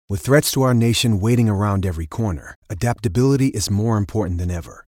With threats to our nation waiting around every corner, adaptability is more important than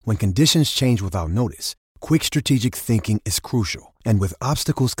ever. When conditions change without notice, quick strategic thinking is crucial. And with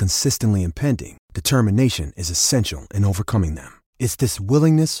obstacles consistently impending, determination is essential in overcoming them. It's this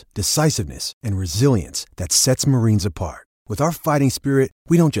willingness, decisiveness, and resilience that sets Marines apart. With our fighting spirit,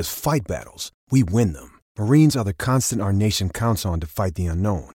 we don't just fight battles, we win them. Marines are the constant our nation counts on to fight the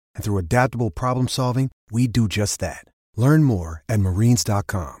unknown. And through adaptable problem solving, we do just that. Learn more at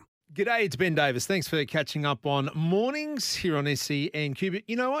marines.com. G'day, it's Ben Davis. Thanks for catching up on mornings here on SENQ. But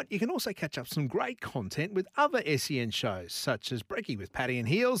you know what? You can also catch up some great content with other SEN shows, such as Brekkie with Paddy and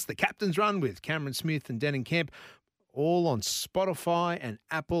Heels, The Captain's Run with Cameron Smith and Denon Kemp, all on Spotify and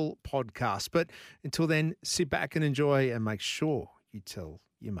Apple Podcasts. But until then, sit back and enjoy, and make sure you tell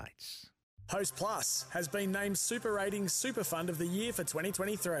your mates. Host Plus has been named Super Ratings Super Fund of the Year for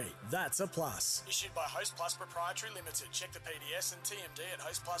 2023. That's a plus. Issued by Host Plus Proprietary Limited. Check the PDS and TMD at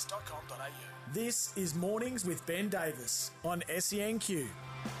hostplus.com.au. This is Mornings with Ben Davis on SENQ.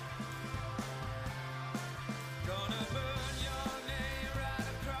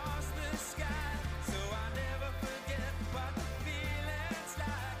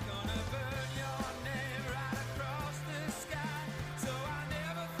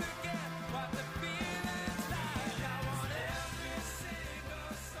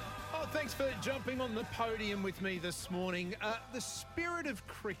 Thanks for jumping on the podium with me this morning. The spirit of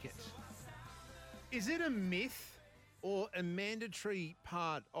cricket, is it a myth or a mandatory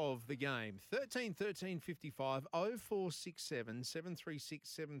part of the game? 13 13 55 0467 736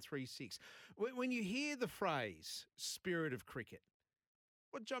 736. When you hear the phrase spirit of cricket,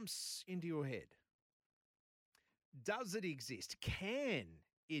 what jumps into your head? Does it exist? Can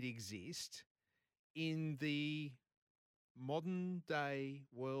it exist in the modern day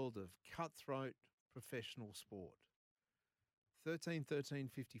world of cutthroat professional sport? 13 13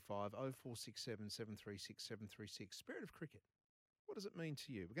 55 0467 736 736. Spirit of cricket. What does it mean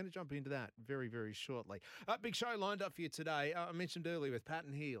to you? We're going to jump into that very, very shortly. Big show lined up for you today. I mentioned earlier with Pat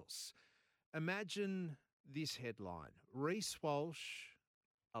and Heels. Imagine this headline: Reece Walsh,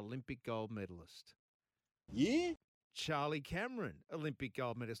 Olympic gold medalist. Yeah? Charlie Cameron, Olympic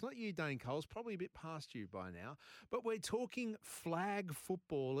gold medalist. Not you, Dane Coles, probably a bit past you by now. But we're talking flag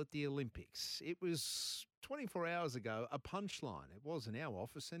football at the Olympics. It was 24 hours ago, a punchline. It was in our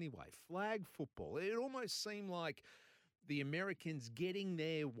office anyway. Flag football. It almost seemed like the Americans getting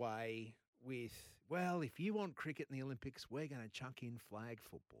their way with, well, if you want cricket in the Olympics, we're going to chuck in flag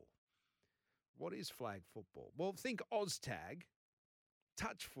football. What is flag football? Well, think OzTag,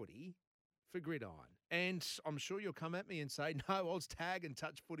 touch footy for gridiron. And I'm sure you'll come at me and say, no, OzTag and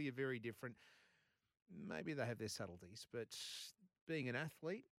touch footy are very different. Maybe they have their subtleties, but being an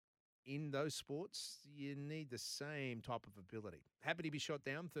athlete in those sports, you need the same type of ability. Happy to be shot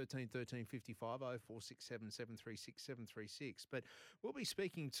down, 13 13 55 0467 736 736. But we'll be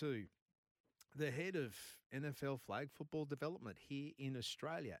speaking to the head of NFL flag football development here in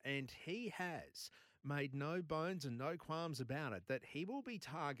Australia, and he has made no bones and no qualms about it that he will be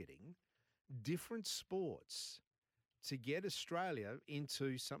targeting different sports to get Australia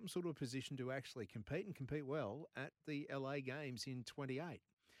into some sort of position to actually compete and compete well at the LA Games in 28.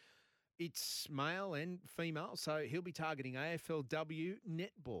 It's male and female, so he'll be targeting AFLW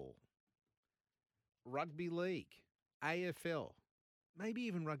netball, rugby league, AFL, maybe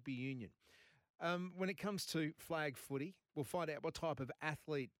even rugby union. When it comes to flag footy, we'll find out what type of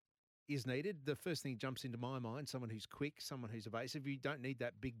athlete is needed. The first thing that jumps into my mind, someone who's quick, someone who's evasive. You don't need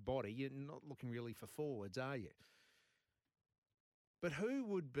that big body. You're not looking really for forwards, are you? But who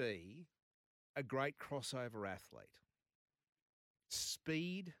would be a great crossover athlete?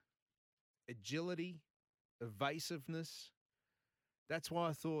 Speed, agility, evasiveness. That's why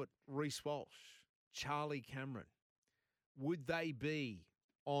I thought Reece Walsh, Charlie Cameron, would they be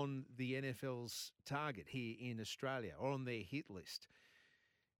on the NFL's target here in Australia or on their hit list?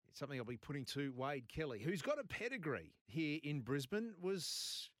 It's something I'll be putting to Wade Kelly, who's got a pedigree here in Brisbane,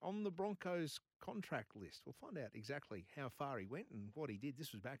 was on the Broncos contract list. We'll find out exactly how far he went and what he did.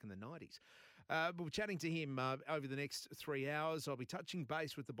 This was back in the 90s. We'll be chatting to him over the next 3 hours. I'll be touching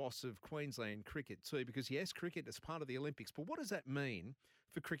base with the boss of Queensland Cricket too, because yes, cricket is part of the Olympics, but what does that mean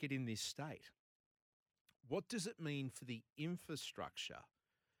for cricket in this state? What does it mean for the infrastructure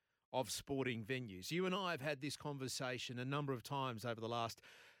of sporting venues? You and I have had this conversation a number of times over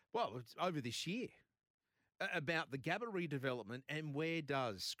this year about the Gabba redevelopment and where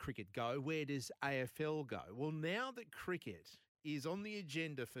does cricket go? Where does AFL go? Well, now that cricket is on the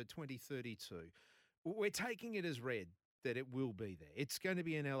agenda for 2032, we're taking it as read that it will be there. It's going to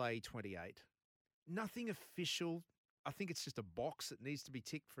be in LA 28. Nothing official I think it's just a box that needs to be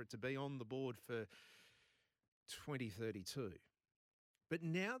ticked for it to be on the board for 2032. But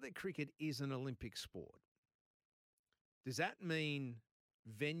now that cricket is an Olympic sport, does that mean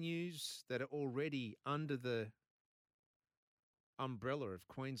venues that are already under the umbrella of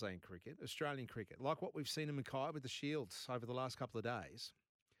Queensland cricket, Australian cricket, like what we've seen in Mackay with the Shields over the last couple of days,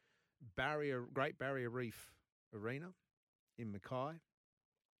 Great Barrier Reef Arena in Mackay,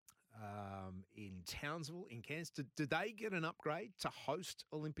 in Townsville, in Cairns, do they get an upgrade to host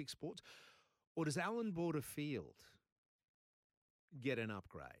Olympic sports? Or does Allan Border Field get an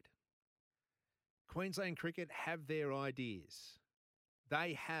upgrade? Queensland cricket have their ideas.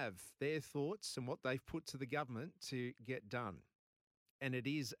 They have their thoughts and what they've put to the government to get done. And it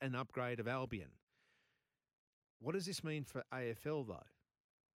is an upgrade of Albion. What does this mean for AFL, though?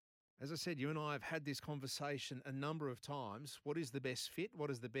 As I said, you and I have had this conversation a number of times. What is the best fit?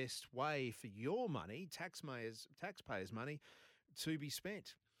 What is the best way for your money, taxpayers' money, to be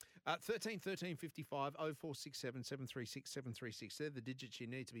spent? 13 13 55 0467 736 736. They're the digits you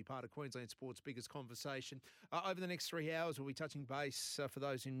need to be part of Queensland Sport's biggest conversation. Over the next 3 hours, we'll be touching base for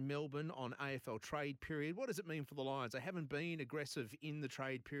those in Melbourne on AFL trade period. What does it mean for the Lions? They haven't been aggressive in the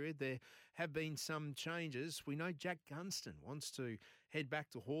trade period. There have been some changes. We know Jack Gunston wants to head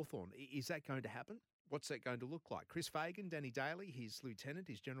back to Hawthorn. Is that going to happen? What's that going to look like? Chris Fagan, Danny Daly, his lieutenant,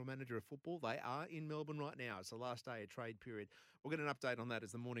 his general manager of football, they are in Melbourne right now. It's the last day of trade period. We'll get an update on that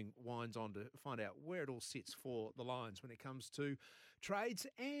as the morning winds on to find out where it all sits for the Lions when it comes to trades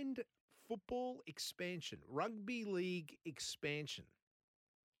and football expansion, rugby league expansion.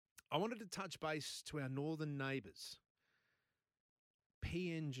 I wanted to touch base to our northern neighbours,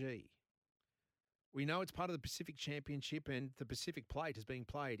 PNG. We know it's part of the Pacific Championship and the Pacific Plate is being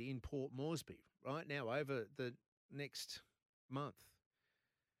played in Port Moresby right now over the next month.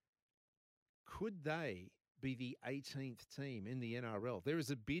 Could they be the 18th team in the NRL? There is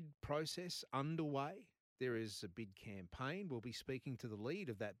a bid process underway. There is a bid campaign. We'll be speaking to the lead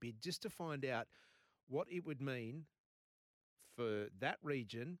of that bid just to find out what it would mean for that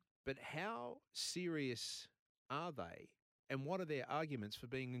region, but how serious are they? And what are their arguments for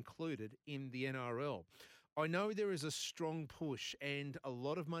being included in the NRL? I know there is a strong push and a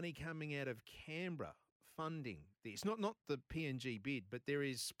lot of money coming out of Canberra funding this. Not the PNG bid, but there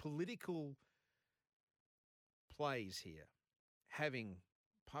is political plays here. Having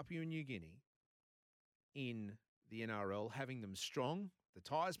Papua New Guinea in the NRL, having them strong, the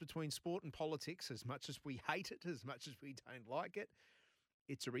ties between sport and politics, as much as we hate it, as much as we don't like it,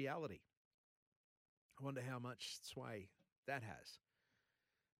 it's a reality. I wonder how much sway that has.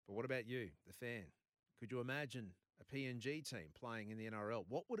 But what about you, the fan? Could you imagine a PNG team playing in the NRL?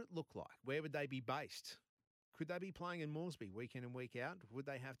 What would it look like? Where would they be based? Could they be playing in Moresby week in and week out? Would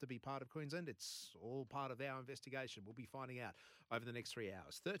they have to be part of Queensland? It's all part of our investigation. We'll be finding out over the next 3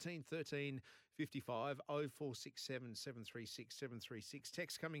 hours. 13 13 55 0467 736 736.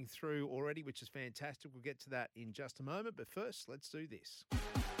 Text coming through already, which is fantastic. We'll get to that in just a moment. But first, let's do this.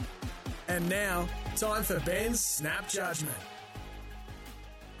 And now, time for Ben's Snap Judgment.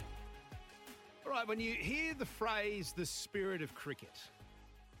 All right, when you hear the phrase, the spirit of cricket,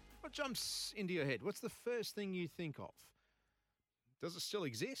 what jumps into your head? What's the first thing you think of? Does it still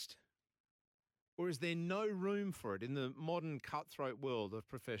exist? Or is there no room for it in the modern cutthroat world of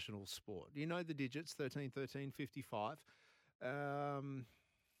professional sport? You know the digits, 13 13 55.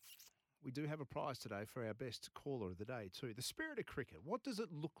 We do have a prize today for our best caller of the day too. The spirit of cricket, what does it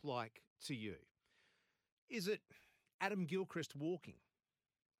look like to you? Is it Adam Gilchrist walking?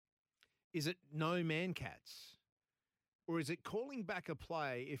 Is it no man cats? Or is it calling back a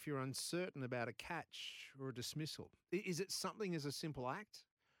play if you're uncertain about a catch or a dismissal? Is it something as a simple act?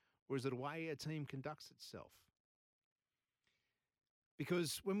 Or is it a way a team conducts itself?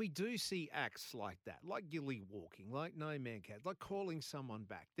 Because when we do see acts like that, like Gilly walking, like no man cat, like calling someone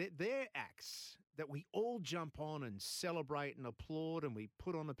back, they're acts that we all jump on and celebrate and applaud and we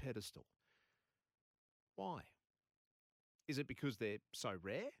put on a pedestal. Why? Is it because they're so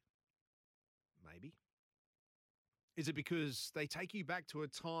rare? Maybe. Is it because they take you back to a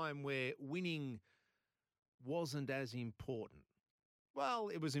time where winning wasn't as important? Well,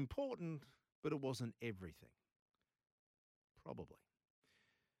 it was important, but it wasn't everything. Probably.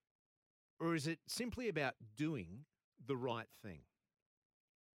 Or is it simply about doing the right thing?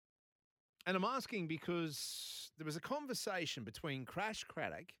 And I'm asking because there was a conversation between Crash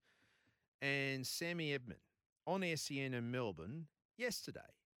Craddock and Sammy Edmund on SEN in Melbourne yesterday.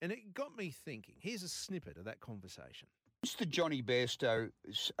 And it got me thinking. Here's a snippet of that conversation. Since the Johnny Bairstow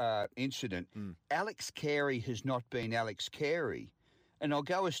incident, Alex Carey has not been Alex Carey. And I'll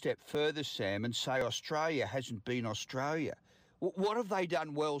go a step further, Sam, and say Australia hasn't been Australia. What have they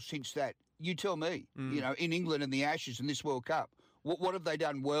done well since that? You tell me. In England and the Ashes and this World Cup, what have they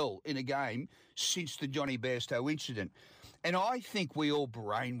done well in a game since the Johnny Bairstow incident? And I think we all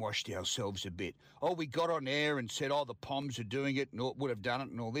brainwashed ourselves a bit. Oh, we got on air and said, the Poms are doing it and would have done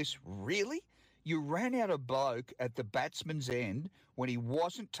it and all this. Really? You ran out a bloke at the batsman's end when he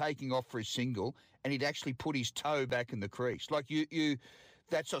wasn't taking off for a single and he'd actually put his toe back in the crease. Like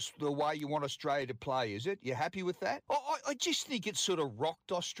that's the way you want Australia to play, is it? You happy with that? I just think it sort of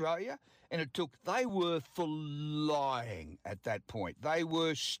rocked Australia, and they were flying at that point. They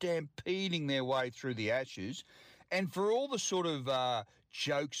were stampeding their way through the Ashes. And for all the sort of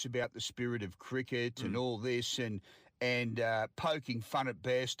jokes about the spirit of cricket and all this and poking fun at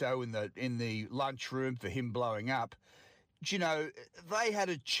Bairstow in the lunchroom for him blowing up, they had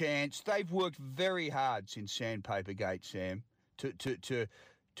a chance. They've worked very hard since Sandpaper Gate, Sam, to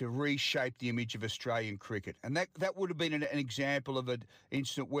reshape the image of Australian cricket. And that would have been an example of an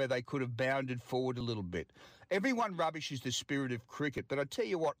incident where they could have bounded forward a little bit. Everyone rubbishes the spirit of cricket, but I tell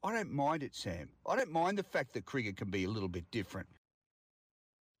you what, I don't mind it, Sam. I don't mind the fact that cricket can be a little bit different.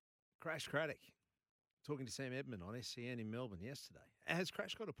 Crash Craddock, talking to Sam Edmund on SCN in Melbourne yesterday. Has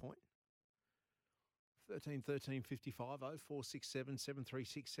Crash got a point? 13 13 55 0467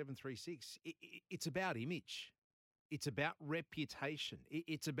 736 736. It's about image. It's about reputation.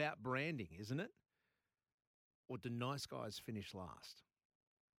 It's about branding, isn't it? Or do nice guys finish last?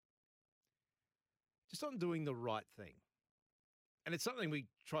 Just on doing the right thing. And it's something we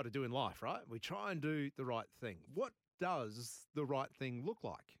try to do in life, right? We try and do the right thing. What does the right thing look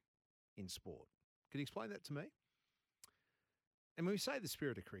like in sport? Can you explain that to me? And when we say the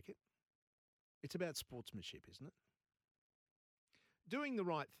spirit of cricket, it's about sportsmanship, isn't it? Doing the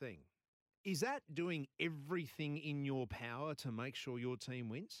right thing. Is that doing everything in your power to make sure your team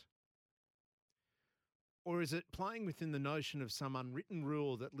wins? Or is it playing within the notion of some unwritten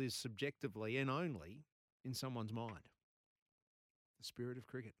rule that lives subjectively and only in someone's mind? The spirit of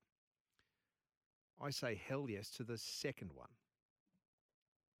cricket. I say hell yes to the second one.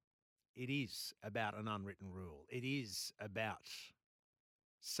 It is about an unwritten rule. It is about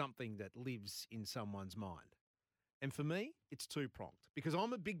something that lives in someone's mind. And for me, it's two-pronged because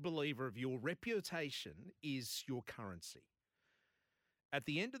I'm a big believer of your reputation is your currency. At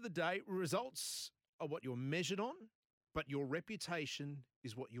the end of the day, results are what you're measured on, but your reputation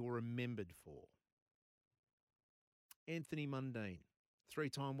is what you're remembered for. Anthony Mundine,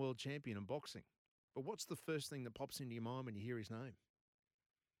 3-time world champion in boxing. But what's the first thing that pops into your mind when you hear his name?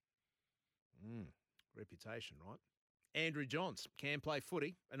 Reputation, right? Andrew Johns, can play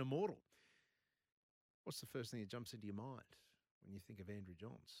footy, an immortal. What's the first thing that jumps into your mind when you think of Andrew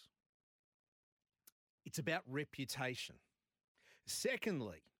Johns? It's about reputation.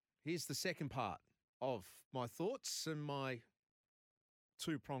 Secondly, here's the second part of my thoughts and my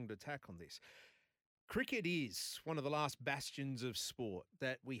two-pronged attack on this. Cricket is one of the last bastions of sport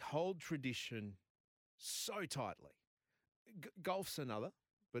that we hold tradition so tightly. Golf's another,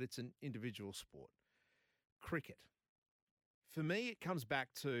 but it's an individual sport. Cricket. For me, it comes back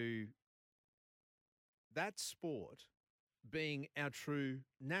to that sport being our true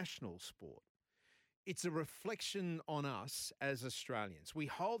national sport. It's a reflection on us as Australians. We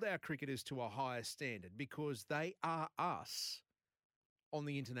hold our cricketers to a higher standard because they are us on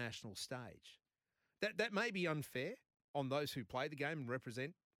the international stage. That may be unfair on those who play the game and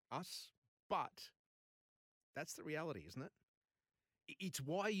represent us, but that's the reality, isn't it? It's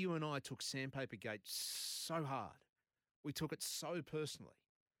why you and I took Sandpaper Gate so hard. We took it so personally.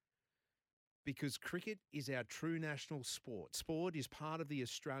 Because cricket is our true national sport. Sport is part of the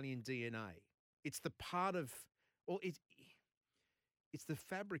Australian DNA. It's the part of, well, it's the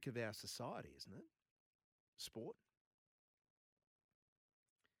fabric of our society, isn't it? Sport.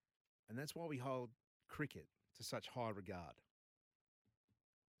 And that's why we hold cricket to such high regard.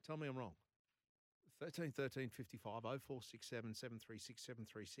 Tell me I'm wrong. 13 13 55 0467 736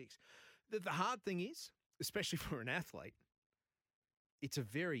 736. The hard thing is, especially for an athlete, it's a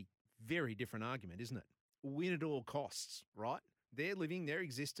very, very different argument, isn't it? Win at all costs, right? Their living, their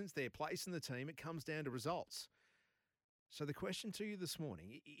existence, their place in the team, it comes down to results. So the question to you this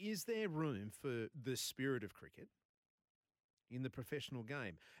morning, is there room for the spirit of cricket in the professional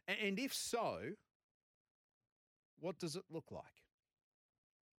game? And if so, what does it look like?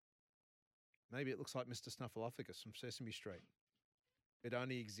 Maybe it looks like Mr. Snuffleupagus from Sesame Street. It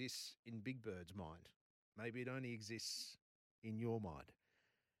only exists in Big Bird's mind. Maybe it only exists in your mind.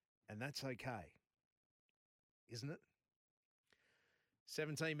 And that's okay, isn't it?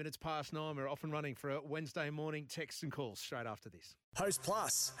 17 minutes past 9. We're off and running for a Wednesday morning text and calls straight after this. Host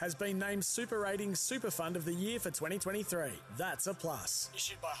Plus has been named Super Ratings Super Fund of the Year for 2023. That's a plus.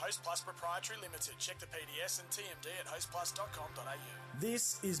 Issued by Host Plus Proprietary Limited. Check the PDS and TMD at hostplus.com.au.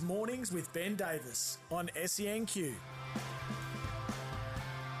 This is Mornings with Ben Davis on SENQ.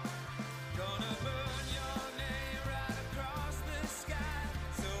 Gonna burn your name right across the sky,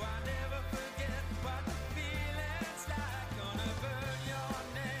 so I never forget what the feeling's like. Gonna burn your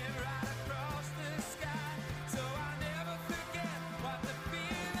name right across the sky, so I never forget what the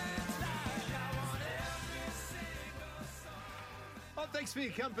feeling's like. I want every single song. Oh, thanks for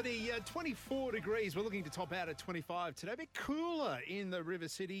your company. 24 degrees. We're looking to top out at 25 today. A bit cooler in the River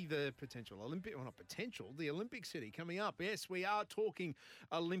City, the potential Olympic, well, not potential, the Olympic City coming up. Yes, we are talking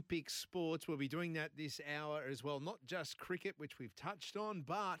Olympic sports. We'll be doing that this hour as well. Not just cricket, which we've touched on,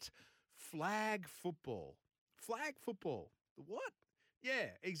 but flag football. Flag football. What? Yeah,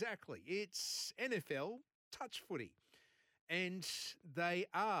 exactly. It's NFL touch footy. And they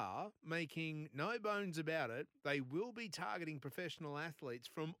are making no bones about it. They will be targeting professional athletes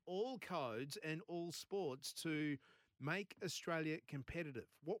from all codes and all sports to make Australia competitive.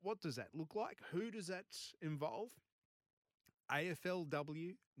 What does that look like? Who does that involve?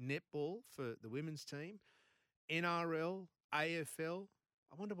 AFLW, netball for the women's team, NRL, AFL.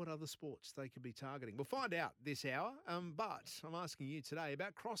 I wonder what other sports they could be targeting. We'll find out this hour, but I'm asking you today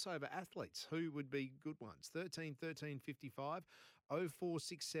about crossover athletes. Who would be good ones? 13 13 55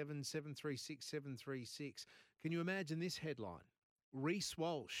 0467 736 736. Can you imagine this headline? Reece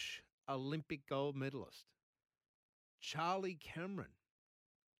Walsh, Olympic gold medalist. Charlie Cameron,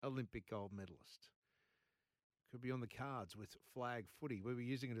 Olympic gold medalist. Could be on the cards with flag footy. We were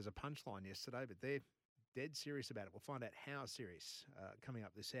using it as a punchline yesterday, but they're dead serious about it. We'll find out how serious coming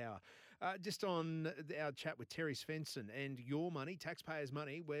up this hour. Just on our chat with Terry Svensson and your money, taxpayers'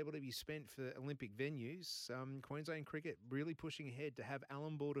 money, where would it be spent for Olympic venues? Queensland Cricket really pushing ahead to have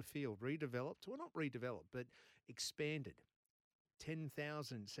Allan Border Field redeveloped, well, not redeveloped, but expanded.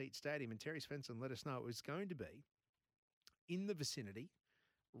 10,000 seat stadium. And Terry Svensson let us know it was going to be in the vicinity,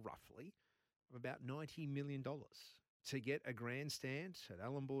 roughly, of about $90 million. To get a grandstand at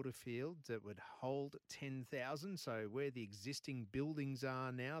Allan Border Field that would hold 10,000. So where the existing buildings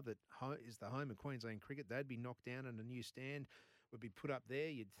are now that is the home of Queensland Cricket, they'd be knocked down and a new stand would be put up there.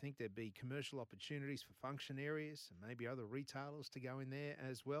 You'd think there'd be commercial opportunities for function areas and maybe other retailers to go in there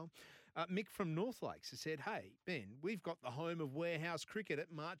as well. Mick from North Lakes has said, hey, Ben, we've got the home of warehouse cricket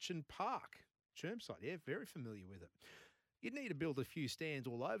at Marchant Park. Chermside, yeah, very familiar with it. You'd need to build a few stands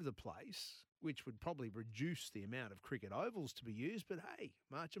all over the place, which would probably reduce the amount of cricket ovals to be used. But hey,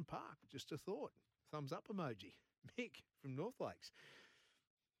 Marchant Park, just a thought. Thumbs up emoji. Mick from North Lakes.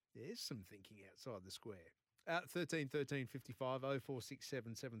 There's some thinking outside the square. 13 13 55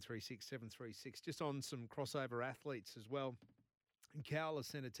 0467 736 736. Just on some crossover athletes as well. And Cal has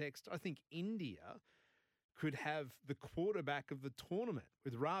sent a text. I think India could have the quarterback of the tournament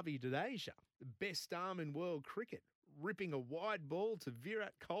with Ravi Jadeja, the best arm in world cricket, ripping a wide ball to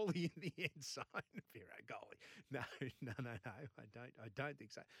Virat Kohli in the end zone. Virat Kohli. No, I don't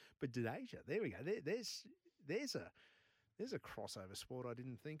think so. But Jadeja, there we go. There's a crossover sport I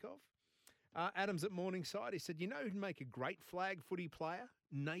didn't think of. Adams at Morningside, he said, you know who'd make a great flag footy player?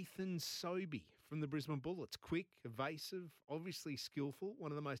 Nathan Sobey from the Brisbane Bullets. Quick, evasive, obviously skillful,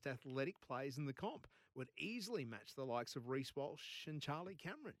 one of the most athletic players in the comp. Would easily match the likes of Reece Walsh and Charlie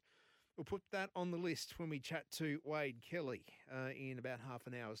Cameron. We'll put that on the list when we chat to Wade Kelly in about half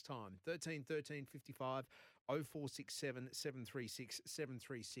an hour's time. 13 13 55 0467 736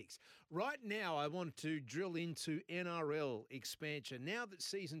 736. Right now, I want to drill into NRL expansion. Now that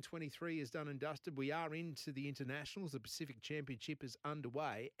season 23 is done and dusted, we are into the internationals. The Pacific Championship is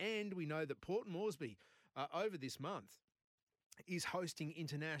underway, and we know that Port Moresby over this month is hosting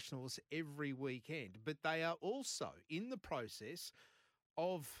internationals every weekend. But they are also in the process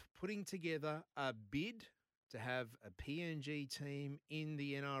of putting together a bid to have a PNG team in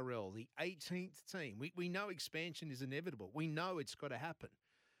the NRL, the 18th team. We know expansion is inevitable. We know it's got to happen,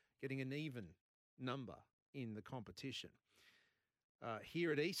 getting an even number in the competition.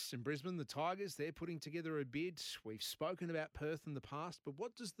 Here at East in Brisbane, the Tigers, they're putting together a bid. We've spoken about Perth in the past, but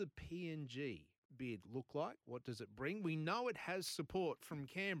what does the PNG bid look like? What does it bring? We know it has support from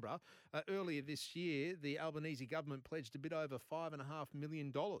Canberra. Earlier this year, the Albanese government pledged a bit over $5.5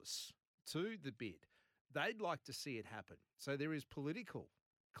 million to the bid. They'd like to see it happen. So there is political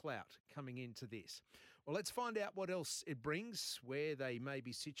clout coming into this. Well, let's find out what else it brings, where they may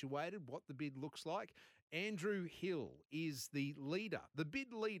be situated, what the bid looks like. Andrew Hill is the leader, the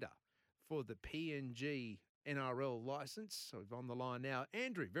bid leader for the PNG NRL licence. So we're on the line now.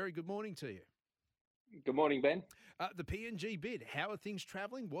 Andrew, very good morning to you. Good morning, Ben. The PNG bid, how are things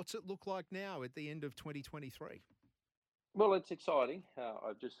travelling? What's it look like now at the end of 2023? Well, it's exciting.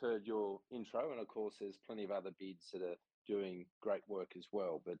 I've just heard your intro, and of course, there's plenty of other bids that are doing great work as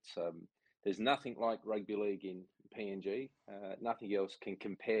well. But there's nothing like rugby league in PNG. Nothing else can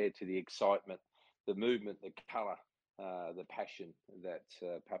compare to the excitement, the movement, the colour, the passion that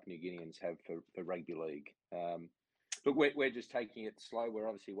Papua New Guineans have for rugby league. But we're just taking it slow. We're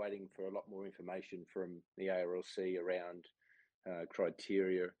obviously waiting for a lot more information from the ARLC around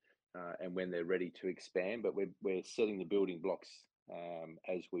criteria and when they're ready to expand. But we're setting the building blocks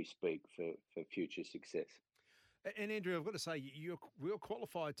as we speak for future success. And Andrew, I've got to say, you're real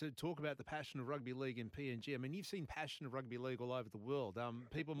qualified to talk about the passion of rugby league in PNG. I mean, you've seen passion of rugby league all over the world.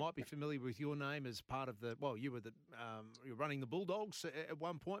 People might be familiar with your name as part of you were you're running the Bulldogs at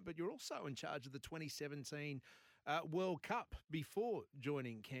one point, but you're also in charge of the 2017 World Cup before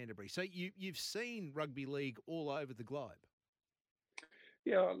joining Canterbury. So you've seen rugby league all over the globe.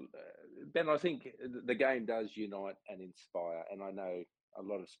 Yeah, Ben, I think the game does unite and inspire, and I know a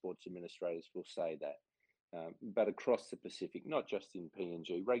lot of sports administrators will say that. But across the Pacific, not just in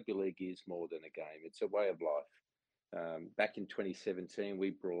PNG, rugby league is more than a game. It's a way of life. Back in 2017, we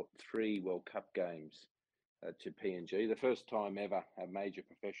brought 3 World Cup games to PNG. The first time ever a major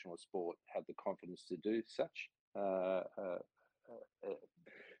professional sport had the confidence to do such a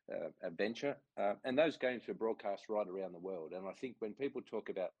venture. And those games were broadcast right around the world. And I think when people talk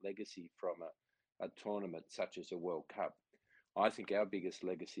about legacy from a tournament such as a World Cup, I think our biggest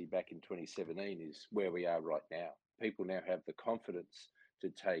legacy back in 2017 is where we are right now. People now have the confidence to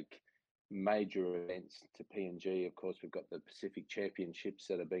take major events to PNG. Of course, we've got the Pacific Championships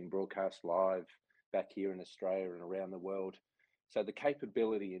that are being broadcast live back here in Australia and around the world. So the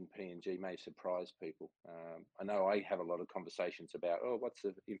capability in PNG may surprise people. I know I have a lot of conversations about, what's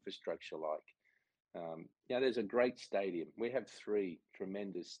the infrastructure like? There's a great stadium. We have 3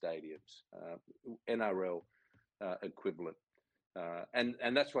 tremendous stadiums, NRL equivalent.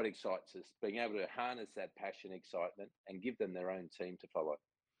 And that's what excites us, being able to harness that passion, excitement, and give them their own team to follow.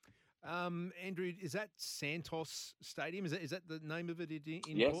 Andrew, is that Santos Stadium? Is that the name of it in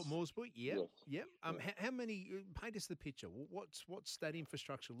Yes. Port Moresby? Yeah. Yes. Yep. Yeah. How many? Paint us the picture. What's that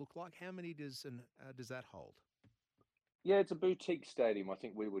infrastructure look like? How many does that hold? Yeah, it's a boutique stadium, I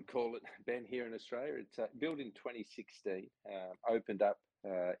think we would call it, Ben, here in Australia. It's built in 2016, opened up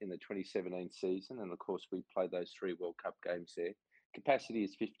in the 2017 season, and of course we played those 3 World Cup games there. Capacity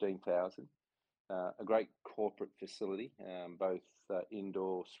is 15,000. A great corporate facility, both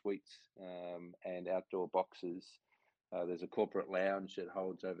indoor suites and outdoor boxes. There's a corporate lounge that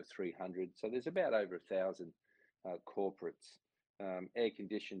holds over 300. So there's about over 1,000 corporates.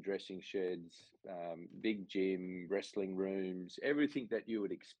 Air-conditioned dressing sheds, big gym, wrestling rooms, everything that you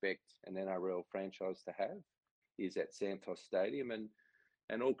would expect an NRL franchise to have is at Santos Stadium.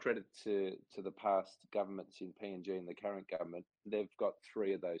 And all credit to the past governments in PNG and the current government, they've got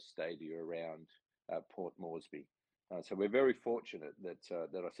 3 of those stadia around Port Moresby. So we're very fortunate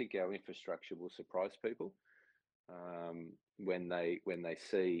that I think our infrastructure will surprise people when they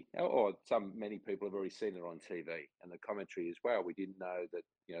see, many people have already seen it on TV, and the commentary as well. We didn't know that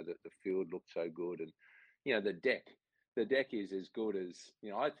that the field looked so good, and the deck is as good as,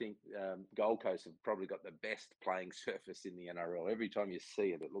 I think Gold Coast have probably got the best playing surface in the NRL. Every time you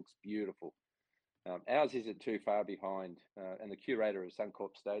see it, it looks beautiful. Ours isn't too far behind, and the curator of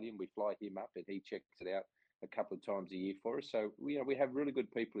Suncorp Stadium, we fly him up and he checks it out a couple of times a year for us. So we have really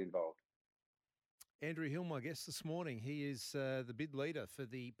good people involved. Andrew Hill, my guest this morning, he is the bid leader for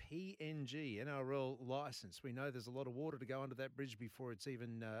the PNG NRL licence. We know there's a lot of water to go under that bridge before it's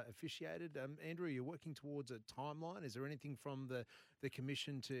even officiated. Andrew, you're working towards a timeline. Is there anything from the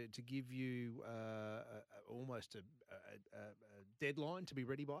Commission to give you almost a deadline to be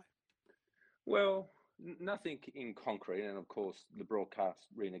ready by? Well, nothing in concrete, and of course the broadcast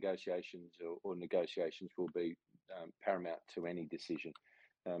renegotiations or negotiations will be paramount to any decision.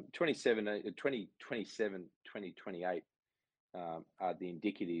 2027, 2028 are the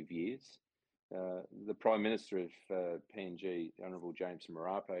indicative years. The Prime Minister of PNG, the Honourable James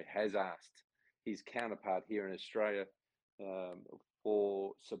Marape, has asked his counterpart here in Australia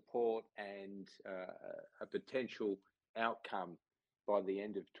for support and a potential outcome by the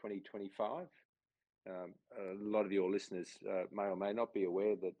end of 2025. A lot of your listeners may or may not be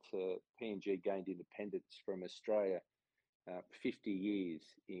aware that PNG gained independence from Australia 50 years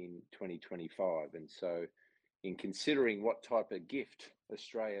in 2025. And so in considering what type of gift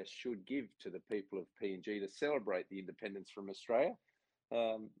Australia should give to the people of PNG to celebrate the independence from Australia,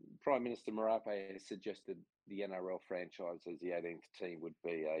 Prime Minister Marape has suggested the NRL franchise as the 18th team would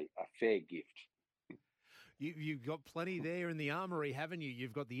be a fair gift. You've got plenty there in the armoury, haven't you?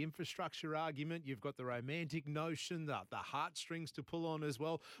 You've got the infrastructure argument, you've got the romantic notion, the heartstrings to pull on as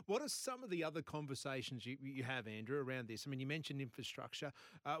well. What are some of the other conversations you have, Andrew, around this? I mean, you mentioned infrastructure.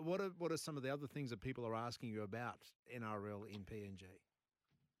 What are some of the other things that people are asking you about NRL in PNG?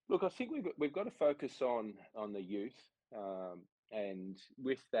 Look, I think we've got to focus on the youth, and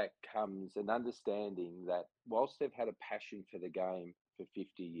with that comes an understanding that whilst they've had a passion for the game for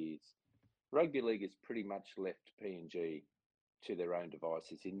 50 years, rugby league has pretty much left PNG to their own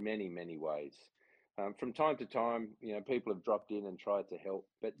devices in many, many ways. From time to time, people have dropped in and tried to help,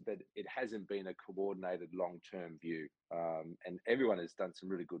 but it hasn't been a coordinated long-term view. And everyone has done some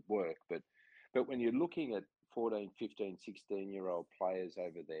really good work, but when you're looking at 14, 15, 16-year-old players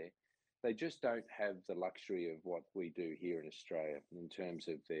over there, they just don't have the luxury of what we do here in Australia in terms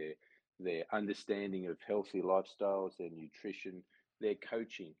of their understanding of healthy lifestyles, their nutrition, their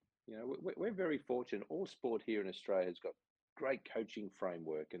coaching. We're very fortunate. All sport here in Australia has got great coaching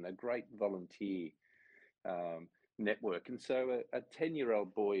framework and a great volunteer network. And so a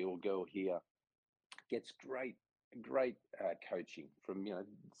 10-year-old boy or girl here gets great coaching from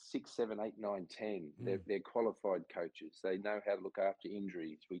 6, 7, 8, 9, 10. They're qualified coaches. They know how to look after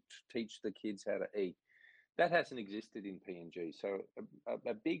injuries. We teach the kids how to eat. That hasn't existed in PNG. So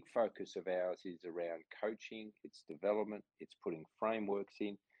a big focus of ours is around coaching, its development, it's putting frameworks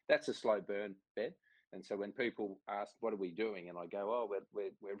in. That's a slow burn, Ben. And so when people ask, what are we doing? And I go, oh,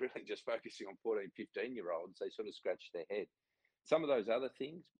 we're really just focusing on 14, 15-year-olds. They sort of scratch their head. Some of those other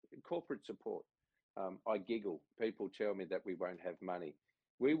things, corporate support. I giggle. People tell me that we won't have money.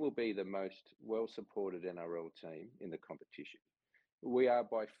 We will be the most well-supported NRL team in the competition. We are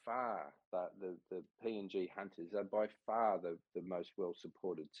by far, the PNG Hunters are by far the most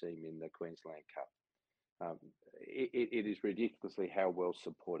well-supported team in the Queensland Cup. It is ridiculously how well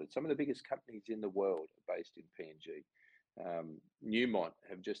supported. Some of the biggest companies in the world are based in PNG. Newmont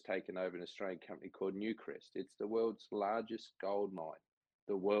have just taken over an Australian company called Newcrest. It's the world's largest gold mine,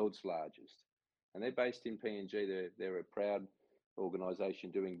 the world's largest. And they're based in PNG. They're a proud organisation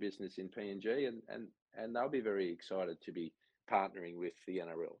doing business in PNG, and they'll be very excited to be partnering with the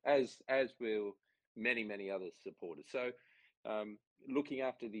NRL, as will many other supporters. So looking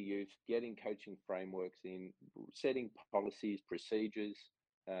after the youth, getting coaching frameworks in, setting policies, procedures.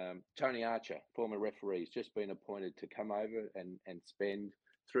 Tony Archer, former referee, has just been appointed to come over and spend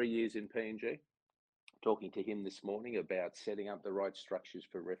 3 years in PNG. Talking to him this morning about setting up the right structures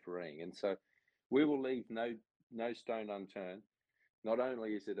for refereeing. And so we will leave no stone unturned. Not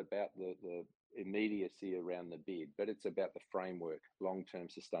only is it about the immediacy around the bid, but it's about the framework, long-term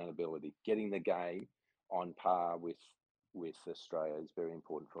sustainability, getting the game on par with Australia is very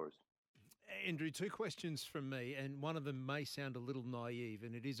important for us. Andrew, two questions from me, and one of them may sound a little naive,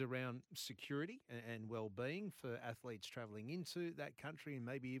 and it is around security and well-being for athletes travelling into that country and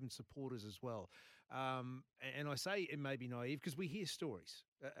maybe even supporters as well. And I say it may be naive because we hear stories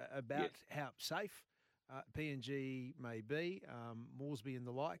about how safe PNG may be, Moresby and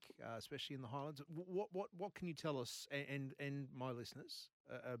the like, especially in the Highlands. What can you tell us and my listeners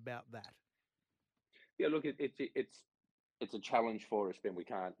about that? Yeah, look, it's a challenge for us, Ben. We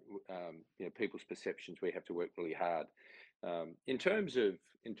can't, people's perceptions. We have to work really hard. In terms of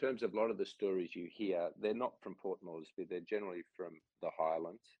a lot of the stories you hear, they're not from Port Moresby. They're generally from the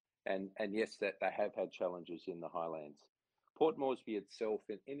Highlands, and yes, that they have had challenges in the Highlands. Port Moresby itself,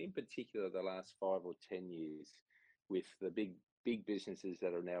 and in particular, the last 5 or 10 years, with the big businesses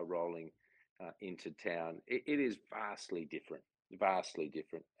that are now rolling into town, it is vastly different. Vastly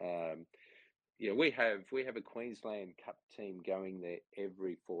different. We have a Queensland Cup team going there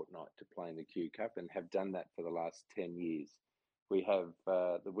every fortnight to play in the Q Cup and have done that for the last 10 years. We have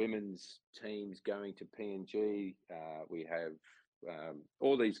the women's teams going to PNG. We have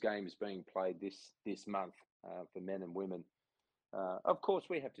all these games being played this month for men and women. Of course,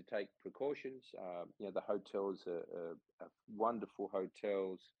 we have to take precautions. The hotels are wonderful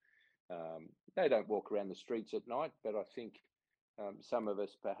hotels. They don't walk around the streets at night, but I think some of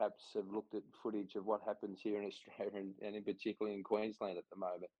us perhaps have looked at footage of what happens here in Australia and in particular in Queensland at the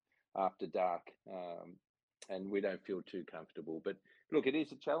moment after dark, and we don't feel too comfortable. But look, it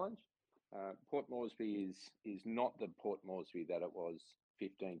is a challenge. Port Moresby is not the Port Moresby that it was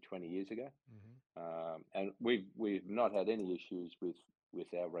 15, 20 years ago. Mm-hmm. And we've not had any issues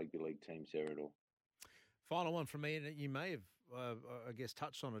with our rugby league teams there at all. Final one from me, and you may have, I guess,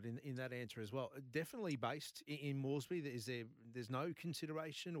 touched on it in that answer as well. Definitely based in Moresby. There's no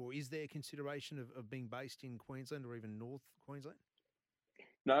consideration, or is there consideration of being based in Queensland or even North Queensland?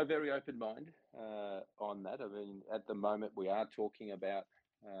 No, very open mind on that. I mean, at the moment, we are talking about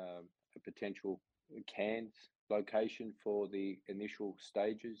a potential Cairns location for the initial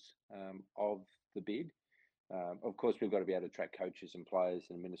stages of the bid. Of course, we've got to be able to attract coaches and players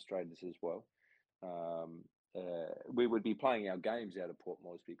and administrators as well. We would be playing our games out of Port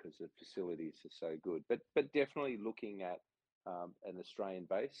Moresby because the facilities are so good, but definitely looking at an Australian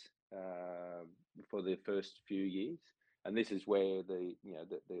base for the first few years. And this is where the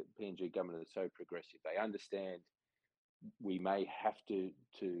PNG government is so progressive. They understand we may have to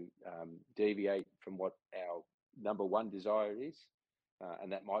deviate from what our number one desire is,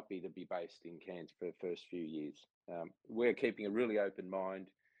 and that might be to be based in Cairns for the first few years. We're keeping a really open mind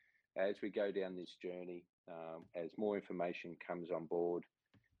as we go down this journey. As more information comes on board,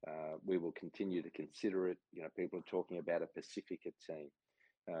 we will continue to consider it. People are talking about a Pacifica team.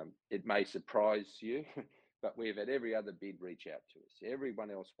 It may surprise you, but we've had every other bid reach out to us. Everyone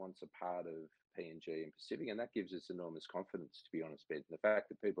else wants a part of PNG and Pacific, and that gives us enormous confidence, to be honest, Ben. The fact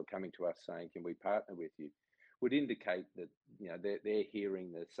that people are coming to us saying, can we partner with you, would indicate that they're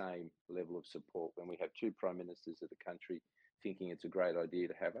hearing the same level of support when we have two prime ministers of the country thinking it's a great idea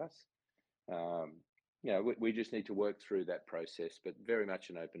to have us. We just need to work through that process, but very much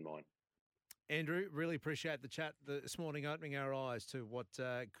an open mind. Andrew, really appreciate the chat this morning, opening our eyes to what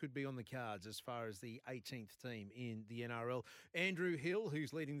could be on the cards as far as the 18th team in the NRL. Andrew Hill,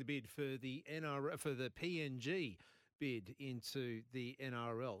 who's leading the bid for the PNG bid into the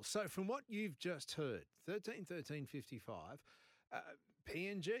NRL. So from what you've just heard, 13-13-55,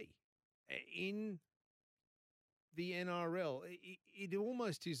 PNG in the NRL, it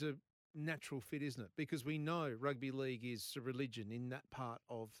almost is a natural fit, isn't it? Because we know rugby league is a religion in that part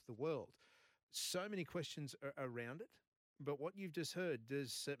of the world. So many questions around it, but what you've just heard,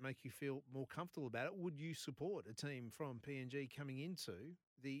 does it make you feel more comfortable about it? Would you support a team from PNG coming into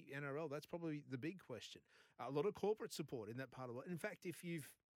the NRL? That's probably the big question. A lot of corporate support in that part of the world. In fact, if you've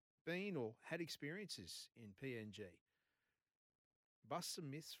been or had experiences in PNG, bust some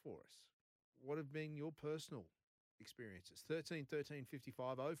myths for us. What have been your personal experiences? 13-13-55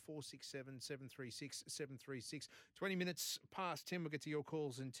 0467 736 736. 20 minutes past 10. We'll get to your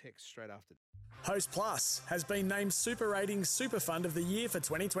calls and texts straight after. Host Plus has been named Super Ratings Super Fund of the Year for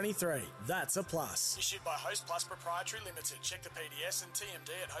 2023. That's a plus. Issued by Host Plus Proprietary Limited. Check the PDS and TMD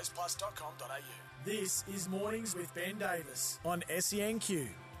at hostplus.com.au. This is Mornings with Ben Davis on SENQ.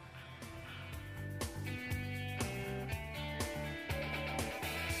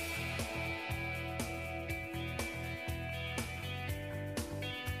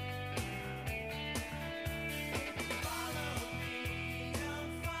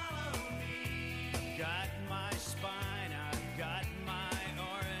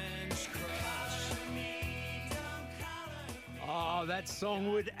 That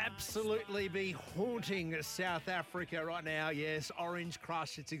song would absolutely be haunting South Africa right now. Yes, Orange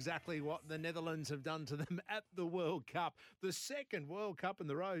Crush. It's exactly what the Netherlands have done to them at the World Cup. The second World Cup in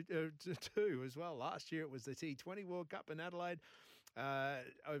the road, too, as well. Last year it was the T20 World Cup in Adelaide.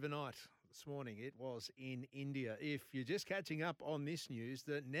 Overnight this morning it was in India. If you're just catching up on this news,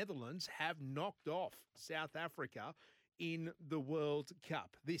 the Netherlands have knocked off South Africa in the World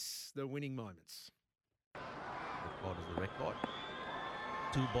Cup. The winning moments. Record is the record.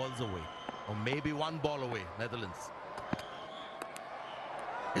 2 balls away, or maybe 1 ball away, Netherlands.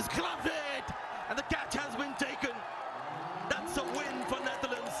 It's gloved it, and the catch has been taken. That's a win for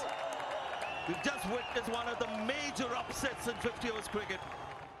Netherlands. We've just witnessed one of the major upsets in 50 overs cricket.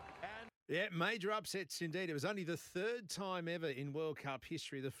 Yeah, major upsets indeed. It was only the third time ever in World Cup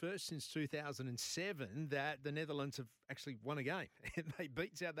history, the first since 2007, that the Netherlands have actually won a game. They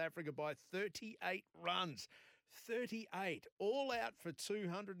beat South Africa by 38 runs. 38, all out for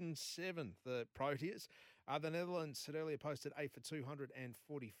 207, the Proteas. The Netherlands had earlier posted 8 for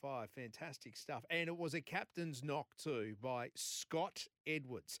 245. Fantastic stuff. And it was a captain's knock too by Scott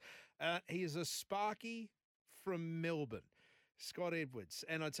Edwards. He is a Sparky from Melbourne. Scott Edwards.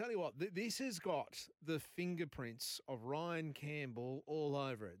 And I tell you what, this has got the fingerprints of Ryan Campbell all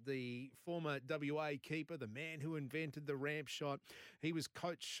over it. The former WA keeper, the man who invented the ramp shot. He was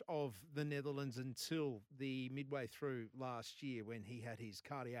coach of the Netherlands until the midway through last year when he had his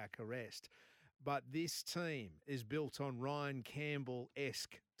cardiac arrest. But this team is built on Ryan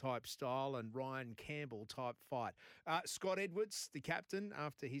Campbell-esque type style and Ryan Campbell type fight. Scott Edwards, the captain,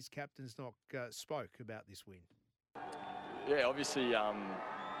 after his captain's knock, spoke about this win. Yeah, obviously,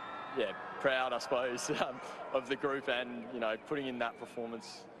 proud, I suppose, of the group and, putting in that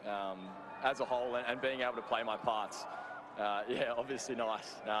performance as a whole and being able to play my parts. Obviously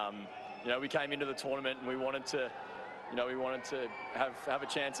nice. We came into the tournament and we wanted to you know, we wanted to have a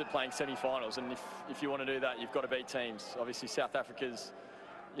chance at playing semi-finals. And if you want to do that, you've got to beat teams. Obviously, South Africa's,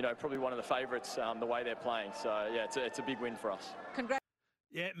 you know, probably one of the favourites the way they're playing. So, yeah, it's a big win for us.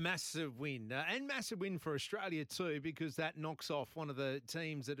 Yeah, massive win. And massive win for Australia too, because that knocks off one of the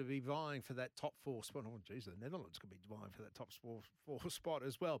teams that will be vying for that top 4 spot. Oh, geez, the Netherlands could be vying for that top 4 spot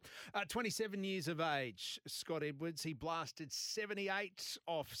as well. 27 years of age, Scott Edwards. He blasted 78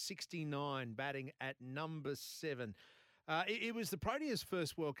 off 69, batting at number 7. It was the Proteas'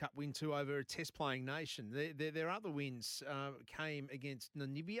 first World Cup win too over a test-playing nation. Their other wins came against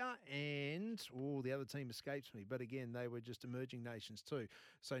Namibia and, the other team escapes me, but again, they were just emerging nations too,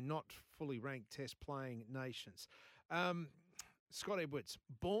 so not fully ranked test-playing nations. Scott Edwards,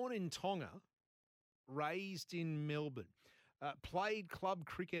 born in Tonga, raised in Melbourne. Played club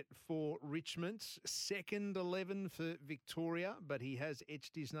cricket for Richmond, second 11 for Victoria, but he has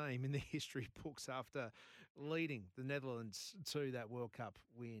etched his name in the history books after leading the Netherlands to that World Cup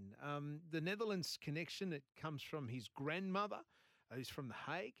win. The Netherlands connection, it comes from his grandmother, who's from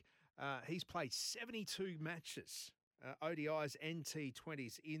The Hague. He's played 72 matches, ODIs and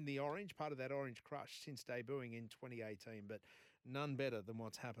T20s in the Orange, part of that Orange crush since debuting in 2018, but none better than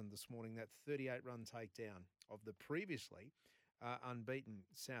what's happened this morning, that 38-run takedown of the previously unbeaten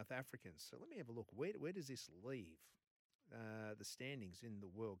South Africans. So let me have a look. Where does this leave the standings in the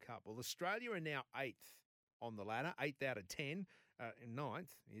World Cup? Well, Australia are now 8th on the ladder, 8th out of 10.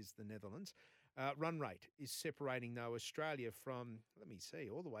 9th is the Netherlands. Run rate is separating, though, Australia from, let me see,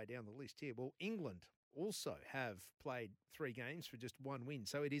 all the way down the list here. Well, England also have played 3 games for just 1 win.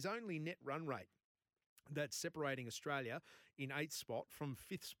 So it is only net run rate that's separating Australia in 8th spot from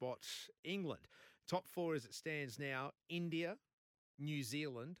 5th spot England. Top 4 as it stands now, India, New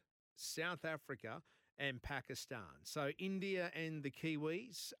Zealand, South Africa and Pakistan. So India and the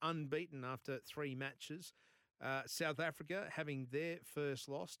Kiwis unbeaten after 3 matches. South Africa having their first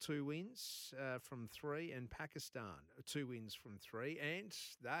loss, 2 wins from 3, and Pakistan 2 wins from 3. And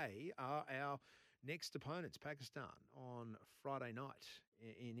they are our next opponents, Pakistan, on Friday night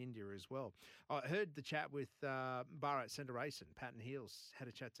in India as well. I heard the chat with Bharat Sundaresan. Patton Heels had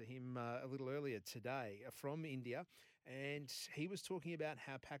a chat to him a little earlier today from India, and he was talking about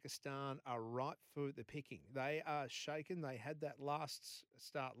how Pakistan are ripe for the picking. They are shaken. They had that last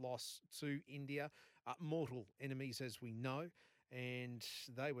start loss to India, mortal enemies as we know, and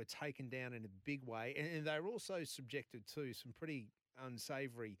they were taken down in a big way. And they were also subjected to some pretty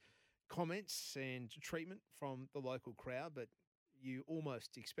unsavoury comments and treatment from the local crowd, but you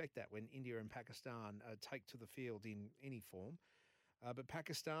almost expect that when India and Pakistan take to the field in any form. But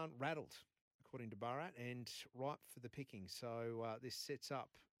Pakistan rattled, according to Bharat, and ripe for the picking. So this sets up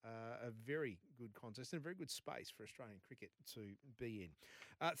a very good contest and a very good space for Australian cricket to be in.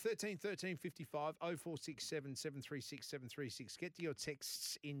 13 55 0467 736 736. Get to your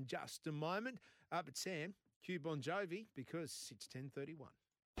texts in just a moment. But Sam, cue Bon Jovi because it's 10:31.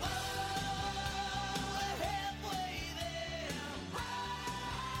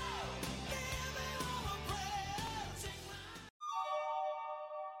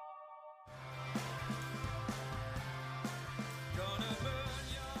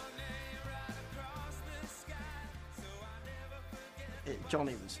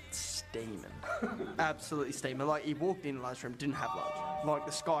 Johnny was steaming, absolutely steaming. Like, he walked in the lunchroom, didn't have lunch. Like,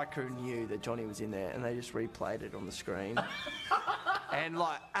 the Sky crew knew that Johnny was in there, and they just replayed it on the screen. And,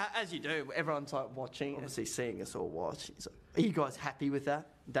 like, as you do, everyone's, like, watching, obviously seeing us all watch. He's like, are you guys happy with that?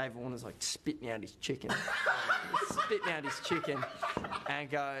 Dave Warner's, like, spitting out his chicken. Spitting out his chicken, and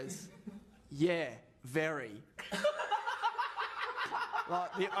goes, yeah, very.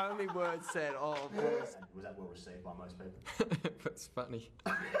 Like, the only word said, oh, boys. Was that well received by most people? That's funny.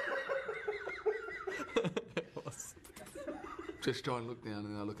 It was. Just try and look down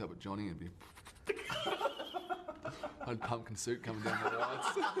and I look up at Johnny and be... I had pumpkin soup coming down my rides.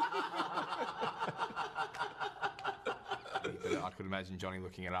 But I could imagine Johnny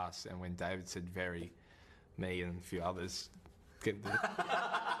looking at us, and when David said very, me and a few others, he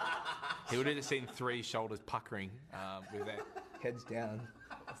would have just seen 3 shoulders puckering with their heads down.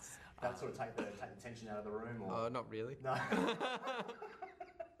 That sort of take the tension out of the room? Or? Not really. No.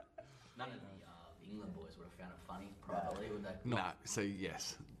 None of the England boys would have found it funny privately, would they? No, so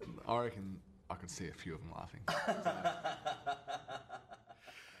yes. I reckon I could see a few of them laughing.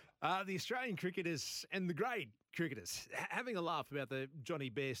 The Australian cricketers and the grade cricketers having a laugh about the Johnny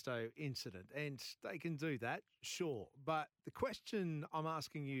Bairstow incident, and they can do that, sure. But the question I'm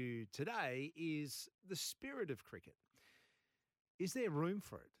asking you today is the spirit of cricket. Is there room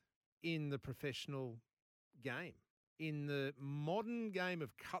for it in the professional game? In the modern game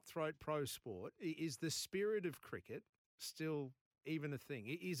of cutthroat pro sport, is the spirit of cricket still even a thing?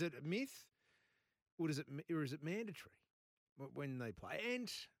 Is it a myth, or is it mandatory when they play?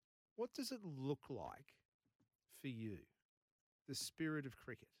 And what does it look like for you? The spirit of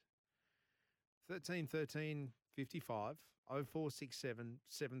cricket. 13 13 55 0467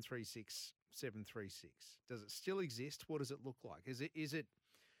 736 736. Does it still exist? What does it look like? Is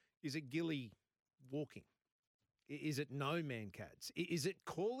it Gilly walking? Is it no man cats? Is it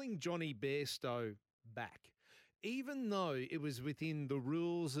calling Johnny Bairstow back? Even though it was within the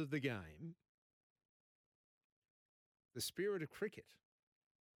rules of the game, the spirit of cricket,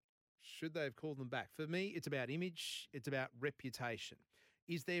 should they have called them back? For me, it's about image. It's about reputation.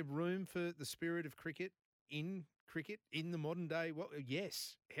 Is there room for the spirit of cricket in the modern day? Well,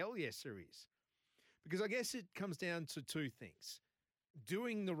 yes. Hell yes, there is. Because I guess it comes down to two things.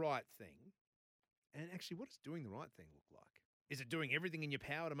 Doing the right thing. And actually, what does doing the right thing look like? Is it doing everything in your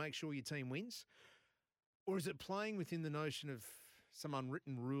power to make sure your team wins? Or is it playing within the notion of some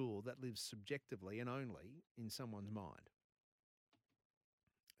unwritten rule that lives subjectively and only in someone's mind?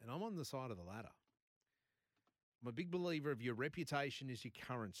 And I'm on the side of the latter. I'm a big believer of your reputation is your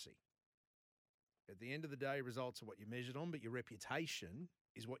currency. At the end of the day, results are what you're measured on, but your reputation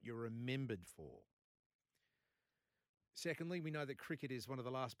is what you're remembered for. Secondly, we know that cricket is one of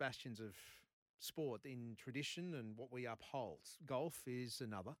the last bastions of sport in tradition and what we uphold. Golf is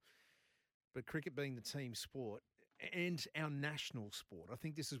another, but cricket being the team sport and our national sport, I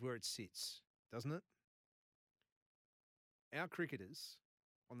think this is where it sits, doesn't it? Our cricketers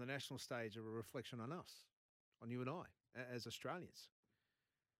on the national stage are a reflection on us, on you and I, as Australians.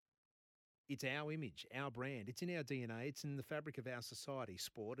 It's our image, our brand. It's in our DNA. It's in the fabric of our society,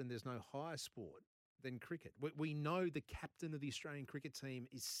 sport, and there's no higher sport than cricket. We know the captain of the Australian cricket team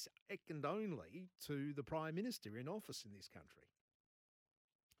is second only to the Prime Minister in office in this country.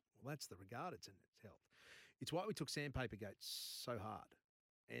 Well, that's the regard it's in its health. It's why we took Sandpaper Gate so hard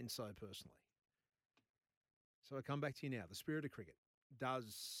and so personally. So I come back to you now. The spirit of cricket.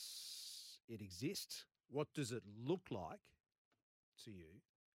 Does it exist? What does it look like to you?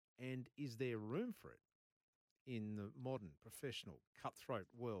 And is there room for it in the modern, professional, cutthroat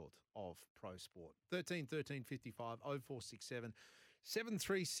world of pro sport? 13 13 55 0467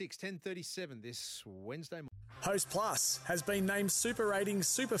 736 1037 this Wednesday morning. Host Plus has been named Super Ratings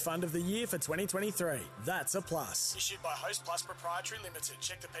Super Fund of the Year for 2023. That's a plus. Issued by Host Plus Proprietary Limited.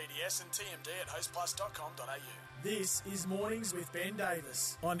 Check the PDS and TMD at hostplus.com.au. This is Mornings with Ben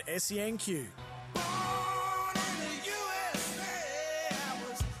Davis on SENQ.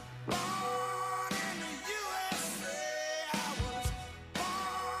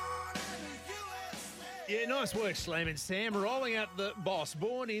 Yeah, nice work, Slam and Sam. Rolling out the boss.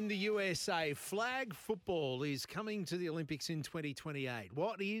 Born in the USA, flag football is coming to the Olympics in 2028.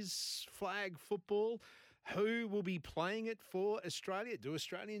 What is flag football? Who will be playing it for Australia? Do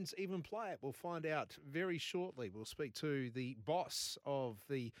Australians even play it? We'll find out very shortly. We'll speak to the boss of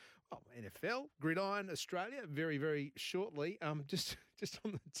the NFL, Gridiron Australia, very, very shortly. Just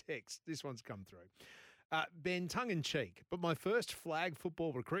on the text, this one's come through. Ben, tongue-in-cheek, but my first flag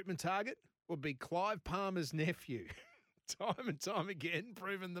football recruitment target would be Clive Palmer's nephew. Time and time again,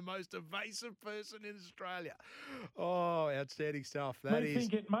 proven the most evasive person in Australia. Oh, outstanding stuff. That is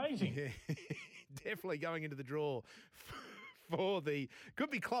think it amazing. Yeah, definitely going into the draw for the could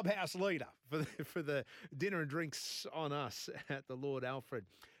be clubhouse leader for the dinner and drinks on us at the Lord Alfred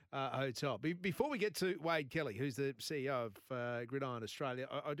Hotel. Before we get to Wade Kelly, who's the CEO of Gridiron Australia,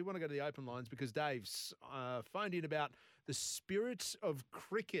 I do want to go to the open lines because Dave's phoned in about the spirit of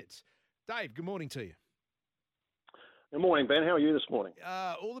cricket. Dave, good morning to you. Good morning, Ben. How are you this morning?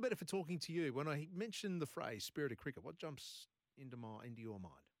 All the better for talking to you. When I mentioned the phrase spirit of cricket, what jumps into your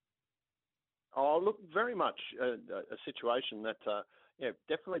mind? Oh, look, very much a situation that,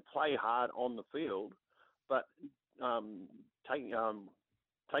 definitely play hard on the field, but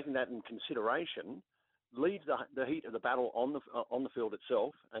taking that in consideration, leave the heat of the battle on the field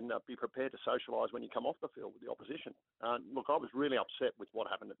itself, and be prepared to socialise when you come off the field with the opposition. Look, I was really upset with what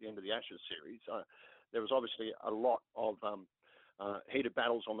happened at the end of the Ashes series. There was obviously a lot of heated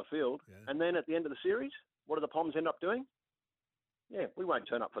battles on the field, and then at the end of the series, what do the Poms end up doing? Yeah, we won't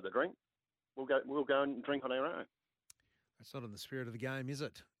turn up for the drink. We'll go and drink on our own. That's not in the spirit of the game, is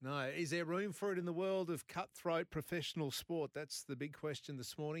it? No. Is there room for it in the world of cutthroat professional sport? That's the big question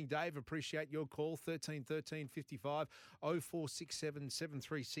this morning. Dave, appreciate your call. 13 13 55 0467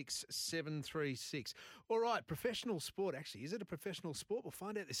 736 736. All right, professional sport. Actually, is it a professional sport? We'll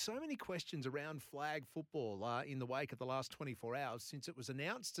find out. There's so many questions around flag football in the wake of the last 24 hours since it was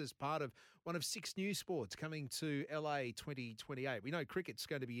announced as part of one of 6 new sports coming to LA 2028. We know cricket's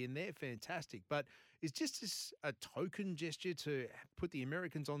going to be in there. Fantastic. But is just this a token gesture to put the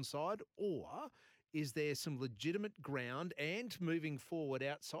Americans on side, or is there some legitimate ground? And moving forward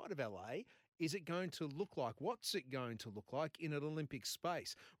outside of LA, is it going to look like? What's it going to look like in an Olympic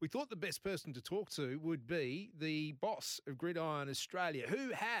space? We thought the best person to talk to would be the boss of Gridiron Australia,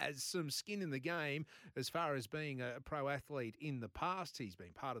 who has some skin in the game as far as being a pro athlete in the past. He's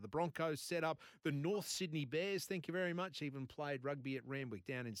been part of the Broncos setup, the North Sydney Bears, thank you very much, even played rugby at Randwick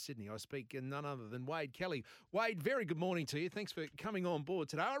down in Sydney. I speak none other than Wade Kelly. Wade, very good morning to you. Thanks for coming on board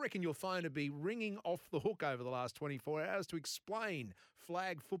today. I reckon your phone will be ringing off the hook over the last 24 hours to explain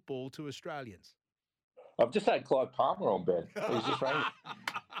flag football to Australians. I've just had Clive Palmer on, Ben. He's just rang.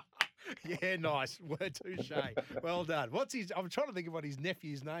 Yeah, nice. Word touche. Well done. What's his? I'm trying to think of what his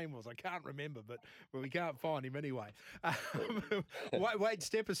nephew's name was. I can't remember, but we can't find him anyway. Wade,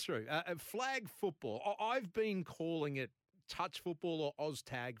 step us through. Flag football. I've been calling it touch football or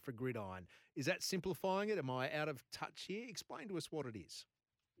OzTag for Gridiron. Is that simplifying it? Am I out of touch here? Explain to us what it is.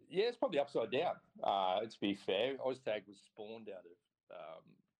 Yeah, it's probably upside down. To be fair, OzTag was spawned out of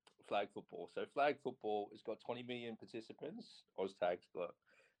flag football. So flag football has got 20 million participants. OzTag's got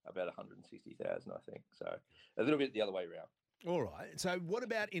about 160,000, I think. So a little bit the other way around. All right. So what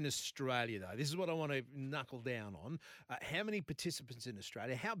about in Australia, though? This is what I want to knuckle down on. How many participants in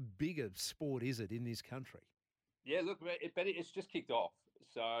Australia? How big a sport is it in this country? Yeah, look, it's just kicked off.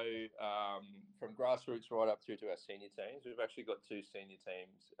 So from grassroots right up through to our senior teams, we've actually got two senior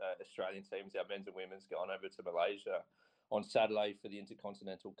teams, Australian teams, our men's and women's, going over to Malaysia on Saturday for the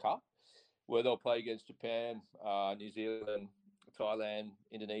Intercontinental Cup, where they'll play against Japan, New Zealand, Thailand,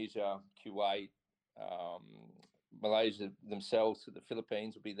 Indonesia, Kuwait, Malaysia themselves. The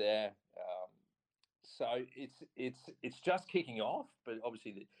Philippines will be there. So it's just kicking off, but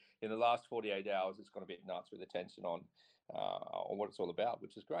obviously in the last 48 hours, it's gone a bit nuts with attention on what it's all about,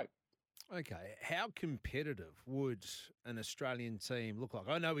 which is great. Okay, how competitive would an Australian team look like?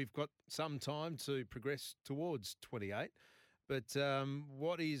 I know we've got some time to progress towards 28, but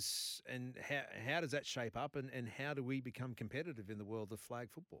what is and how does that shape up, and how do we become competitive in the world of flag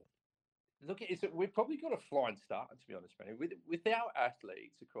football? Look, we've probably got a flying start, to be honest, Benny. With our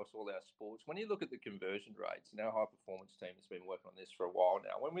athletes across all our sports, when you look at the conversion rates, and our high-performance team has been working on this for a while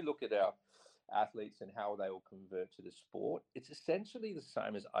now, when we look at our athletes and how they will convert to the sport, it's essentially the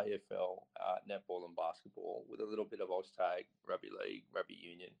same as AFL, netball and basketball, with a little bit of OzTag, rugby league, rugby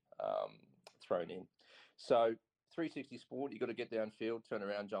union thrown in. So 360 sport, you've got to get downfield, turn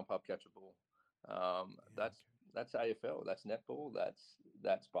around, jump up, catch a ball. That's AFL, that's netball,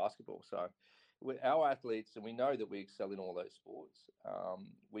 that's basketball. So with our athletes, and we know that we excel in all those sports.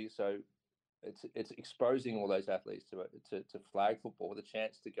 It's exposing all those athletes to flag football with a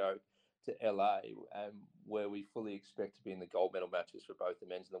chance to go to LA, where we fully expect to be in the gold medal matches for both the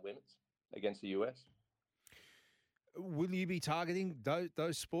men's and the women's against the US. Will you be targeting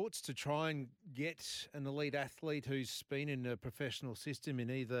those sports to try and get an elite athlete who's been in a professional system in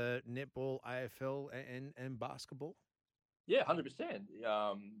either netball, AFL, and basketball? Yeah, 100%.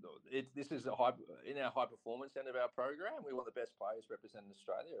 This is in our high performance end of our program. We want the best players representing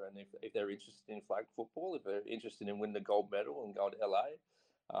Australia, and if they're interested in flag football, if they're interested in winning the gold medal and going to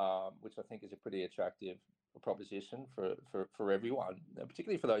LA, which I think is a pretty attractive proposition for everyone,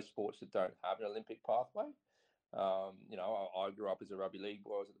 particularly for those sports that don't have an Olympic pathway. I grew up as a rugby league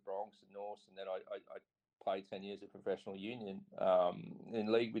boy. I was at the Bronx and North, and then I played 10 years of professional union.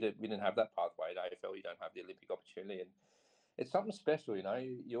 In league, we didn't have that pathway. In AFL, you don't have the Olympic opportunity, and it's something special.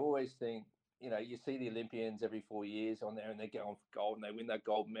 You always think, you see the Olympians every 4 years on there, and they get on for gold, and they win that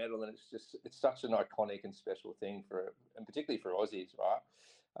gold medal, and it's such an iconic and special thing and particularly for Aussies, right?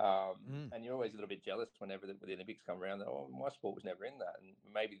 And you're always a little bit jealous whenever the Olympics come around. That, my sport was never in that, and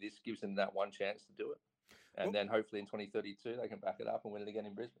maybe this gives them that one chance to do it. And then hopefully in 2032 they can back it up and win it again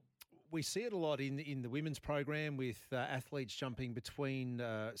in Brisbane. We see it a lot in the women's program with athletes jumping between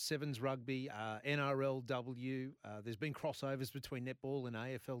Sevens rugby, NRLW. There's been crossovers between netball and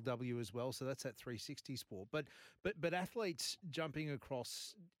AFLW as well, so that's that 360 sport. But athletes jumping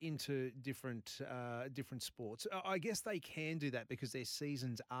across into different sports, I guess they can do that because their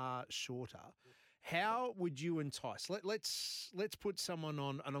seasons are shorter. How would you entice? Let's put someone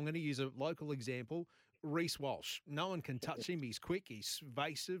on, and I'm going to use a local example. Reece Walsh. No one can touch him. He's quick. He's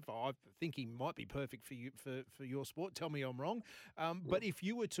evasive. I think he might be perfect for you for your sport. Tell me I'm wrong. But if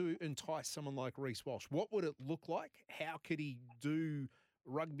you were to entice someone like Reece Walsh, what would it look like? How could he do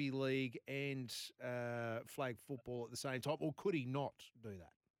rugby league and flag football at the same time, or could he not do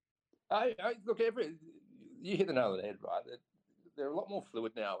that? Look, you hit the nail on the head, right? they're a lot more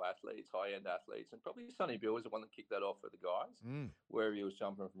fluid now, athletes, high-end athletes, and probably Sonny Bill was the one that kicked that off for the guys, where he was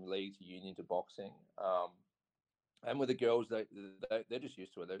jumping from league to union to boxing. And with the girls, they're just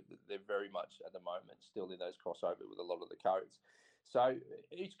used to it. They're very much at the moment still in those crossover with a lot of the codes. So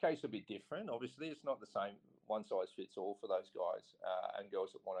each case will be different. Obviously, it's not the same one size fits all for those guys and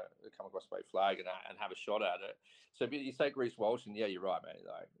girls that want to come across the flag and have a shot at it. So you take Reece Walsh, and yeah, you're right, mate.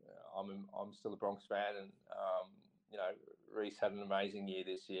 Like, I'm still a Bronx fan, and you know, Reece had an amazing year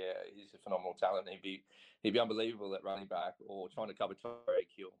this year. He's a phenomenal talent. He'd be unbelievable at running back or trying to cover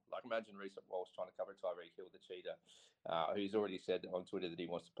Tyreek Hill. Like, imagine Reece Walsh trying to cover Tyreek Hill, the cheetah, who's already said on Twitter that he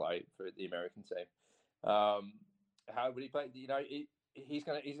wants to play for the American team. How would he play? You know, he's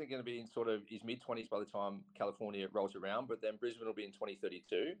going to be in sort of his mid-20s by the time California rolls around, but then Brisbane will be in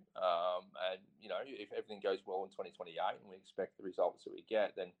 2032. And, you know, if everything goes well in 2028 and we expect the results that we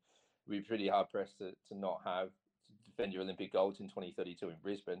get, then we'd be pretty hard-pressed to not have to defend your Olympic golds in 2032 in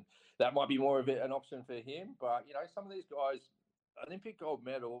Brisbane. That might be more of an option for him, but, you know, some of these guys, Olympic gold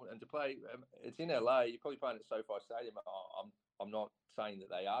medal, and to play, it's in LA, you're probably playing at SoFi Stadium. I'm not saying that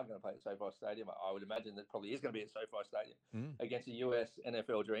they are going to play at SoFi Stadium. I would imagine that probably is going to be at SoFi Stadium against a US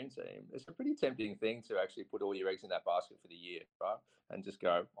NFL dream team. It's a pretty tempting thing to actually put all your eggs in that basket for the year, right? And just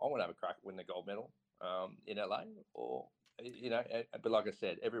go, I want to have a crack at winning the gold medal in LA, or, you know, but like I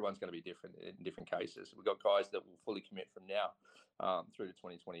said, everyone's going to be different in different cases. We've got guys that will fully commit from now through to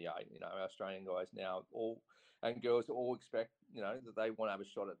 2028. You know, our Australian guys now and girls all expect, you know, that they want to have a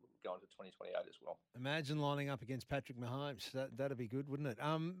shot at going to 2028 as well. Imagine lining up against Patrick Mahomes. That'd be good, wouldn't it?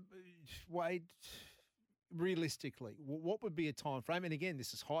 Wade, realistically, what would be a time frame? And again,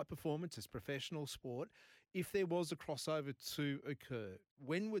 this is high performance, it's professional sport. If there was a crossover to occur,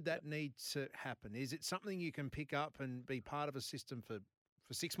 when would that need to happen? Is it something you can pick up and be part of a system for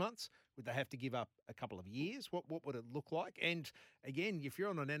 6 months? Would they have to give up a couple of years? What would it look like? And again, if you're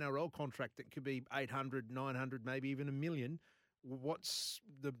on an NRL contract that could be 800, 900, maybe even $1 million, what's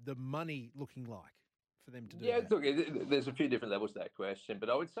the money looking like for them to do that? Look, there's a few different levels to that question, but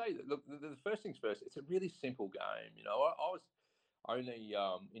I would say that, look, the first things first, it's a really simple game. You know, I was only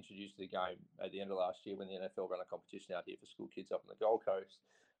introduced to the game at the end of last year when the NFL ran a competition out here for school kids up on the Gold Coast,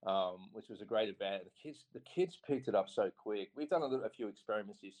 which was a great event. The kids picked it up so quick. We've done a few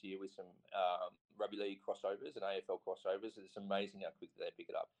experiments this year with some rugby league crossovers and AFL crossovers. It's amazing how quickly they pick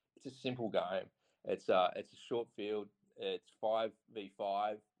it up. It's a simple game. It's a short field. It's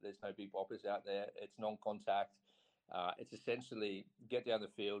 5v5. There's no big boppers out there. It's non-contact. It's essentially get down the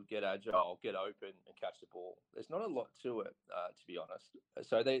field, get agile, get open, and catch the ball. There's not a lot to it, to be honest.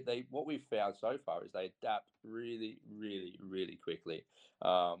 So they what we've found so far is they adapt really, really, really quickly.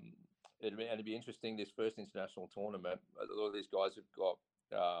 It'd be interesting, this first international tournament, a lot of these guys have got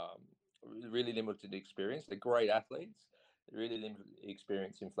really limited experience. They're great athletes, really limited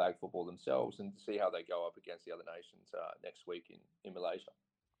experience in flag football themselves, and to see how they go up against the other nations next week in Malaysia.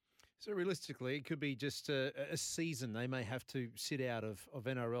 So realistically, it could be just a season. They may have to sit out of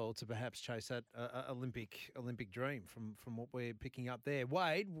NRL to perhaps chase that Olympic dream from what we're picking up there.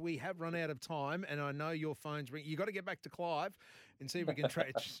 Wade, we have run out of time, and I know your phone's ringing. You've got to get back to Clive and see if we can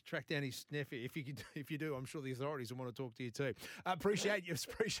track down his nephew. If you do, I'm sure the authorities will want to talk to you too. Appreciate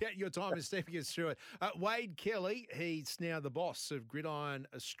your time and stepping us through it. Wade Kelly, he's now the boss of Gridiron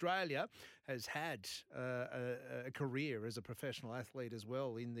Australia, has had a career as a professional athlete as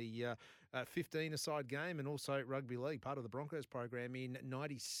well in the 15-a-side game and also rugby league, part of the Broncos program in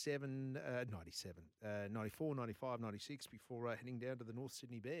 94, 95, 96 before heading down to the North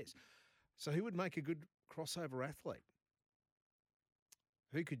Sydney Bears. So who would make a good crossover athlete?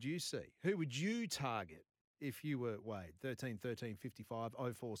 Who could you see? Who would you target if you were Wade? 13 13 55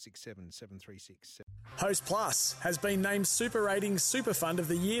 0467 736. Host Plus has been named Super Ratings Super Fund of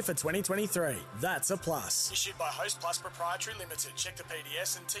the Year for 2023. That's a plus. Issued by Host Plus Proprietary Limited. Check the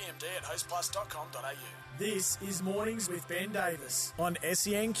PDS and TMD at hostplus.com.au. This is Mornings with Ben Davis on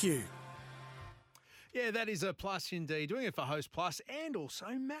SENQ. Yeah, that is a plus indeed. Doing it for Host Plus and also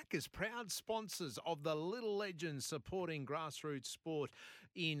Macca's, proud sponsors of the Little Legends supporting grassroots sport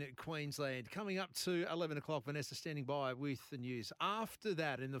in Queensland. Coming up to 11 o'clock, Vanessa standing by with the news. After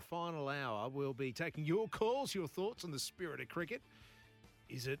that, in the final hour, we'll be taking your calls, your thoughts on the spirit of cricket.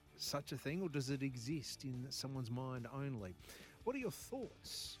 Is it such a thing or does it exist in someone's mind only? What are your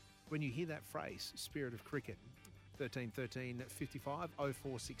thoughts when you hear that phrase, spirit of cricket? 13 13 55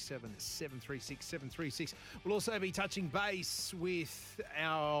 0467 736 736. We'll also be touching base with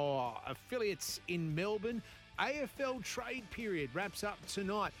our affiliates in Melbourne. AFL trade period wraps up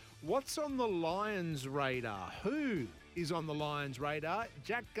tonight. What's on the Lions' radar? Who is on the Lions' radar?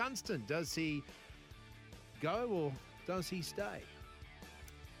 Jack Gunston. Does he go or does he stay?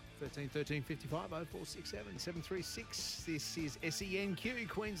 13 13 55 0467 736. This is SENQ,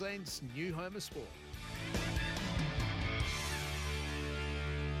 Queensland's new home of sport.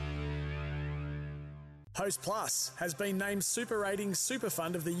 Host Plus has been named Super Ratings Super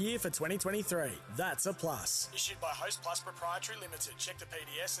Fund of the Year for 2023. That's a plus. Issued by Host Plus Proprietary Limited. Check the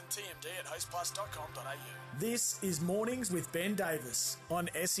PDS and TMD at hostplus.com.au. This is Mornings with Ben Davis on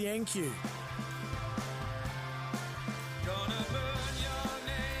SENQ. Gonna burn your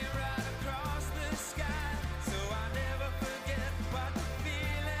name right across the sky, so I never forget what the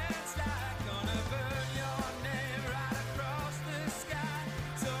feeling's like. Gonna burn your name right across the sky,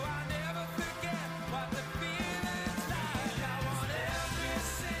 so I never forget what the feeling's like. I want every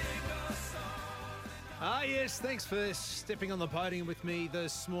single song. Yes, thanks for stepping on the podium with me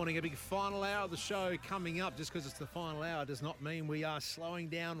this morning. A big final hour of the show coming up. Just because it's the final hour does not mean we are slowing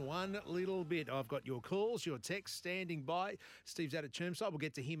down one little bit. I've got your calls, your texts standing by. Steve's out at Chermside. We'll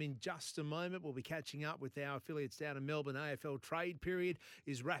get to him in just a moment. We'll be catching up with our affiliates down in Melbourne. AFL trade period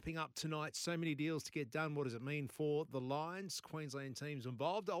is wrapping up tonight. So many deals to get done. What does it mean for the Lions? Queensland teams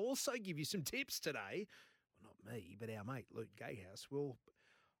involved. I'll also give you some tips today. Well, not me, but our mate Luke Gatehouse will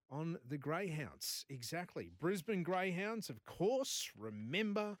on the Greyhounds. Exactly. Brisbane Greyhounds, of course.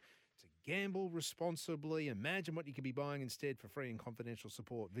 Remember to gamble responsibly. Imagine what you could be buying instead. For free and confidential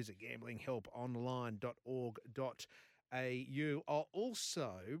support, visit gamblinghelponline.org.au. I'll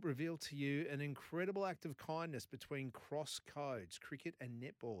also reveal to you an incredible act of kindness between Cross Codes, cricket and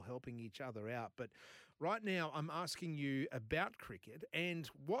netball, helping each other out. But right now, I'm asking you about cricket and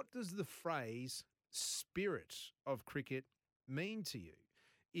what does the phrase spirit of cricket mean to you?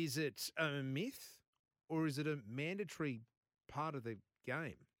 Is it a myth or is it a mandatory part of the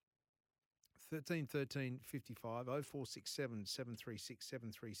game? 13 13 55 0467 736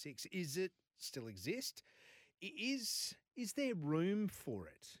 736. Is it still exist? Is there room for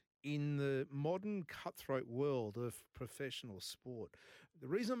it in the modern cutthroat world of professional sport? The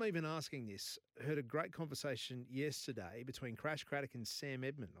reason I'm even asking this, I heard a great conversation yesterday between Crash Craddock and Sam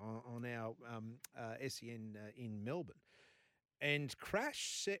Edmund on our SEN in Melbourne. And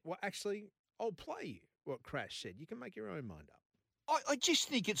Crash said, well, actually, I'll play you what Crash said. You can make your own mind up. I just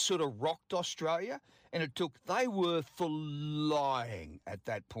think it sort of rocked Australia, and they were flying at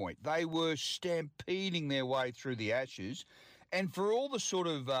that point. They were stampeding their way through the Ashes. And for all the sort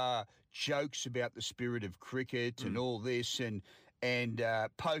of jokes about the spirit of cricket and all this and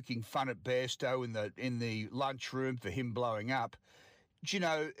poking fun at Bairstow in the lunchroom for him blowing up, you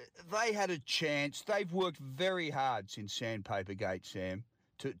know, they had a chance. They've worked very hard since Sandpapergate, Sam,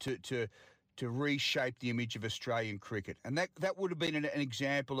 to reshape the image of Australian cricket. And that would have been an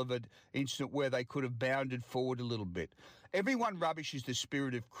example of an incident where they could have bounded forward a little bit. Everyone rubbishes the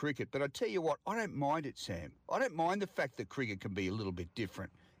spirit of cricket, but I tell you what, I don't mind it, Sam. I don't mind the fact that cricket can be a little bit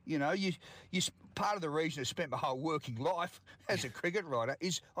different. You know, you part of the reason I spent my whole working life as a cricket writer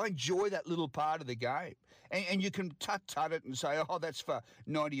is I enjoy that little part of the game. And you can tut it and say, oh, that's for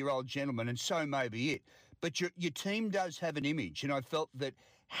 90-year-old gentlemen, and so may be it. But your team does have an image, and I felt that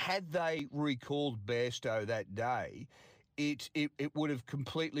had they recalled Bairstow that day, it would have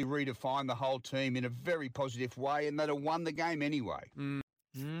completely redefined the whole team in a very positive way, and they'd have won the game anyway.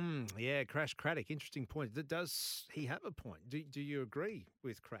 Yeah, Crash Craddock, interesting point. Does he have a point? Do you agree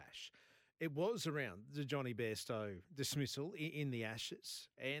with Crash? It was around the Johnny Bairstow dismissal in the Ashes,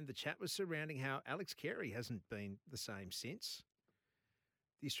 and the chat was surrounding how Alex Carey hasn't been the same since.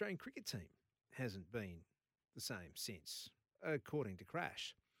 The Australian cricket team hasn't been the same since, according to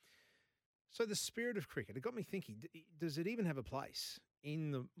Crash. So the spirit of cricket, it got me thinking, does it even have a place in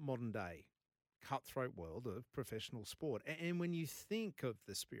the modern day cutthroat world of professional sport? And when you think of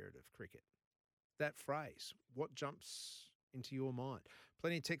the spirit of cricket, that phrase, what jumps into your mind?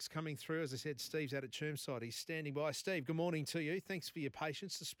 Plenty of texts coming through. As I said, Steve's out at Chermside. He's standing by. Steve, good morning to you. Thanks for your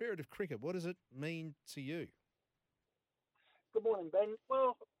patience. The spirit of cricket, what does it mean to you? Good morning, Ben.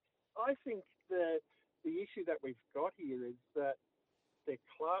 Well, I think the issue that we've got here is that they're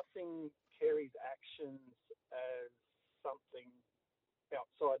classing Carey's actions as something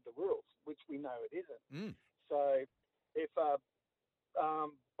outside the rules, which we know it isn't. So if a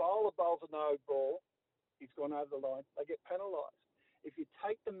bowler bowls a no ball, he's gone over the line, they get penalised. If you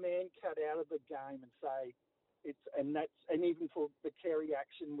take the man cut out of the game and say and even for the Carey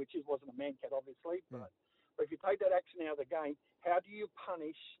action, which wasn't a man cut obviously, but if you take that action out of the game, how do you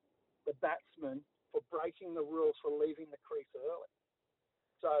punish the batsman for breaking the rules for leaving the crease early?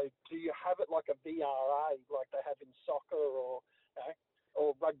 So do you have it like a VRA, like they have in soccer or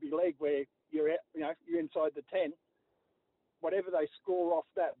rugby league, where you're inside the 10? Whatever they score off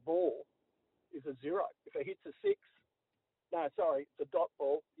that ball is a 0. If it hits a 6, no, sorry, it's a dot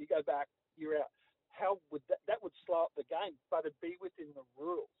ball. You go back, you're out. How would that would slow up the game, but it'd be within the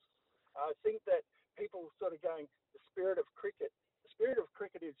rules. I think that people sort of going, the spirit of cricket. The spirit of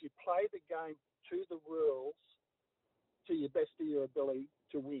cricket is you play the game to the rules, to your best of your ability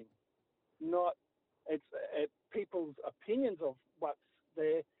to win. Not it's people's opinions of what's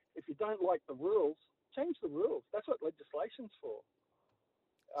there. If you don't like the rules, change the rules. That's what legislation's for.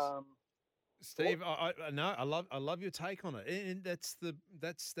 Steve, I know I love your take on it, and that's the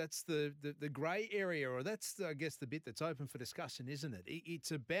grey area, or that's I guess the bit that's open for discussion, isn't it?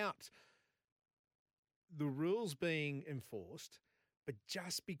 It's about the rules being enforced, but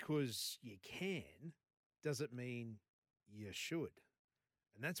just because you can doesn't mean you should,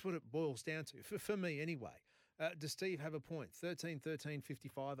 and that's what it boils down to for me anyway. Does Steve have a point? 13 13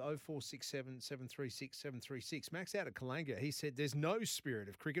 55 0467 736 736. Max out of Kalanga, he said there's no spirit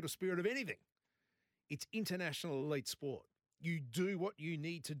of cricket or spirit of anything. It's international elite sport. You do what you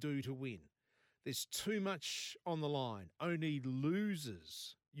need to do to win. There's too much on the line. Only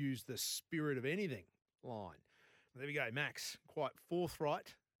losers use the spirit of anything line. There we go, Max, quite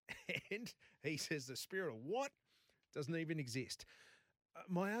forthright. And he says the spirit of what doesn't even exist.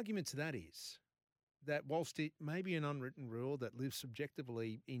 My argument to that is that whilst it may be an unwritten rule that lives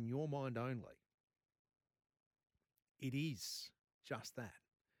subjectively in your mind only, it is just that,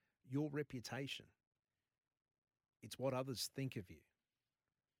 your reputation. It's what others think of you.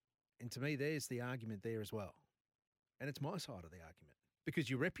 And to me, there's the argument there as well. And it's my side of the argument, because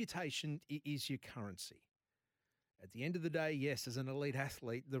your reputation is your currency. At the end of the day, yes, as an elite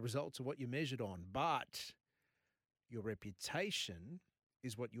athlete, the results are what you're measured on, but your reputation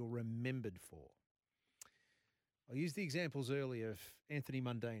is what you're remembered for. I used the examples earlier of Anthony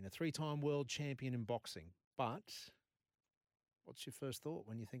Mundine, a three-time world champion in boxing. But what's your first thought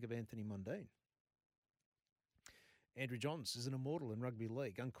when you think of Anthony Mundine? Andrew Johns is an immortal in rugby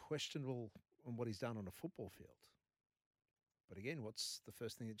league, unquestionable on what he's done on a football field. But again, what's the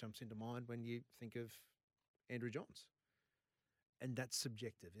first thing that jumps into mind when you think of Andrew Johns? And that's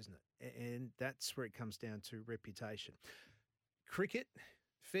subjective, isn't it? And that's where it comes down to reputation. Cricket,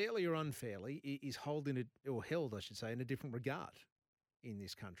 fairly or unfairly, is held, in a different regard in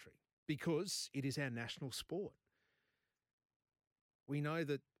this country because it is our national sport. We know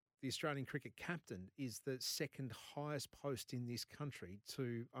that the Australian cricket captain is the second highest post in this country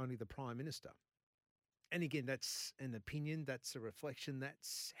to only the Prime Minister. And again, that's an opinion, that's a reflection,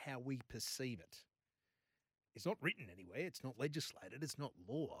 that's how we perceive it. It's not written anywhere, it's not legislated, it's not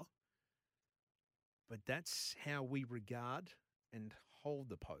law, but that's how we regard and hold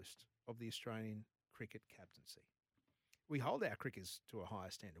the post of the Australian cricket captaincy. We hold our cricketers to a higher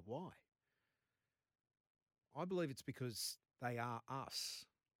standard. Why? I believe it's because they are us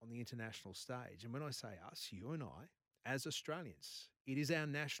on the international stage. And when I say us, you and I, as Australians, it is our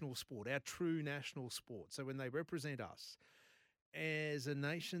national sport, our true national sport. So when they represent us as a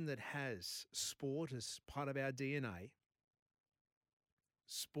nation that has sport as part of our DNA,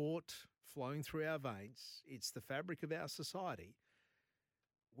 sport flowing through our veins, it's the fabric of our society,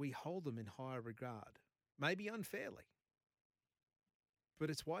 we hold them in higher regard, maybe unfairly. But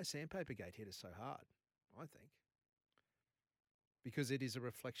it's why Sandpapergate hit us so hard, I think. Because it is a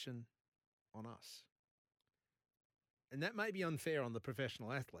reflection on us. And that may be unfair on the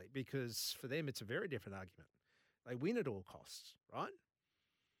professional athlete because for them it's a very different argument. They win at all costs, right?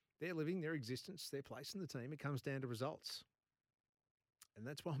 They're living their existence, their place in the team. It comes down to results. And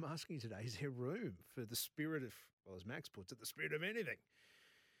that's why I'm asking you today, is there room for the spirit of, well, as Max puts it, the spirit of anything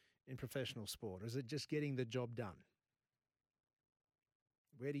in professional sport? Or is it just getting the job done?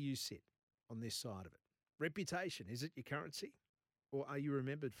 Where do you sit on this side of it? Reputation, is it your currency? Or are you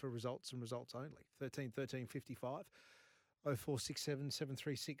remembered for results and results only? 13 13 55 0467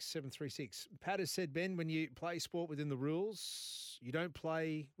 736 736. Pat has said, Ben, when you play sport within the rules, you don't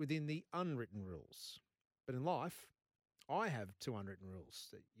play within the unwritten rules. But in life, I have two unwritten rules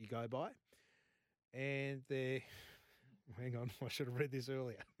that you go by. And they're, hang on, I should have read this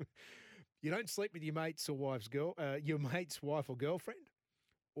earlier. You don't sleep with your mate's your mate's wife or girlfriend,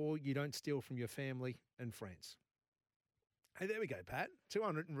 or you don't steal from your family and friends. Hey, there we go, Pat. 2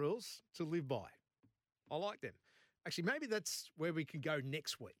 unwritten rules to live by. I like them. Actually, maybe that's where we can go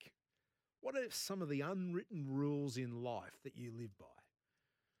next week. What are some of the unwritten rules in life that you live by?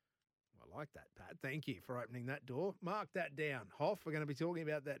 I like that, Pat. Thank you for opening that door. Mark that down. Hoff, we're going to be talking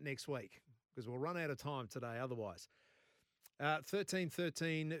about that next week because we'll run out of time today otherwise. 13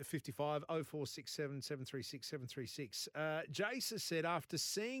 13 55 0467 736 736. Jace has said, after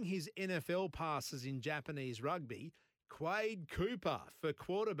seeing his NFL passes in Japanese rugby, Quade Cooper for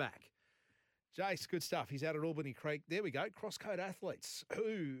quarterback. Jace, good stuff. He's out at Albany Creek. There we go. Crosscode athletes.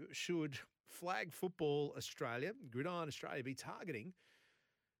 Who should Flag Football Australia, Gridiron Australia, be targeting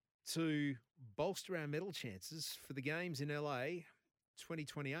to bolster our medal chances for the games in LA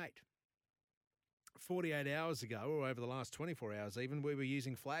 2028? 48 hours ago, or over the last 24 hours even, we were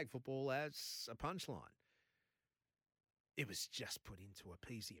using flag football as a punchline. It was just put in to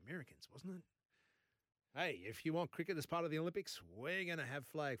appease the Americans, wasn't it? Hey, if you want cricket as part of the Olympics, we're going to have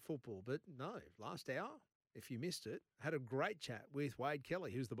flag football. But no, last hour, if you missed it, had a great chat with Wade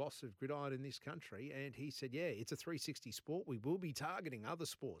Kelly, who's the boss of Gridiron in this country. And he said, yeah, it's a 360 sport. We will be targeting other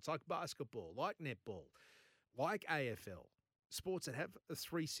sports like basketball, like netball, like AFL, sports that have a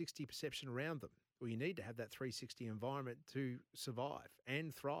 360 perception around them. Well, you need to have that 360 environment to survive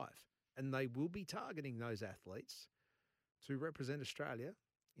and thrive. And they will be targeting those athletes to represent Australia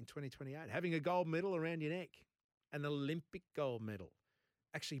in 2028. Having a gold medal around your neck, an Olympic gold medal,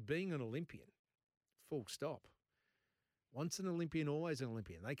 actually being an Olympian, full stop. Once an Olympian, always an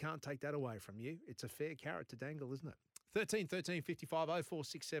Olympian. They can't take that away from you. It's a fair carrot to dangle, isn't it? 13 13 55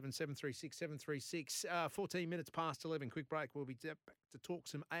 0467 736 736. 14 minutes past 11. Quick break. We'll be back to talk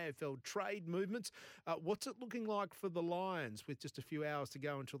some AFL trade movements. What's it looking like for the Lions with just a few hours to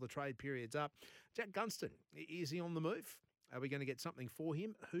go until the trade period's up? Jack Gunston, is he on the move? Are we going to get something for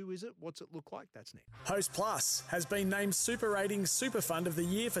him? Who is it? What's it look like? That's next. Host Plus has been named Super Ratings Super Fund of the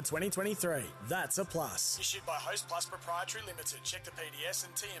Year for 2023. That's a plus. Issued by Host Plus Proprietary Limited. Check the PDS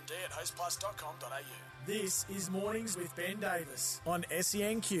and TMD at hostplus.com.au. This is Mornings with Ben Davis on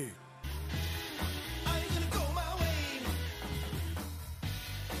SENQ.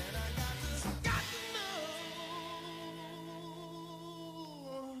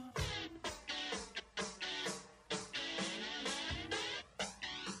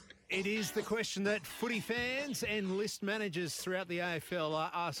 It is the question that footy fans and list managers throughout the AFL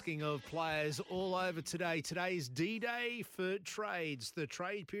are asking of players all over today. Today's D-Day for trades. The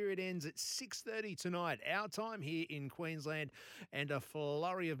trade period ends at 6:30 tonight, our time here in Queensland, and a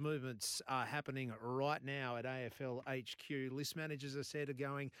flurry of movements are happening right now at AFL HQ. List managers, I said, are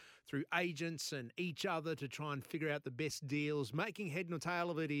going through agents and each other to try and figure out the best deals. Making head nor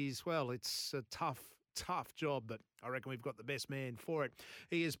tail of it is, well, it's a tough job, but I reckon we've got the best man for it.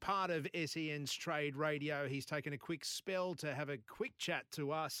 He is part of SEN's Trade Radio. He's taken a quick spell to have a quick chat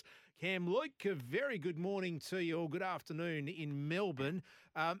to us. Cam Luke, a very good morning to you, or good afternoon in Melbourne.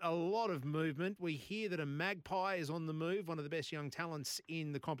 A lot of movement. We hear that a Magpie is on the move, one of the best young talents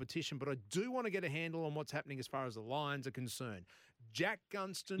in the competition, but I do want to get a handle on what's happening as far as the Lions are concerned. Jack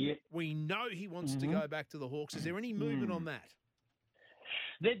Gunston, we know he wants to go back to the Hawks. Is there any movement on that?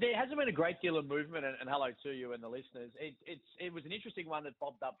 There hasn't been a great deal of movement, and hello to you and the listeners. It was an interesting one that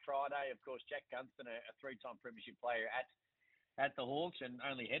bobbed up Friday. Of course, Jack Gunston, a three-time premiership player at the Hawks, and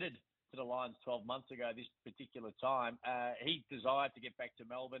only headed to the Lions 12 months ago this particular time. He desired to get back to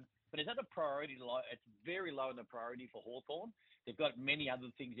Melbourne, but it's at a priority. It's very low in the priority for Hawthorn. They've got many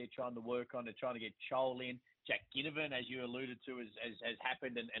other things they're trying to work on. They're trying to get Chol in. Jack Ginnivan, as you alluded to, has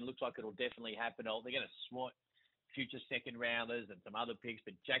happened and looks like it'll definitely happen. They're going to swat future second rounders and some other picks,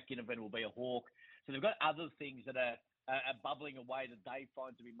 but Jack Ginnivan will be a Hawk. So they've got other things that are bubbling away that they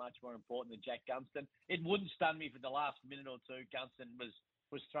find to be much more important than Jack Gunston. It wouldn't stun me if in the last minute or two Gunston was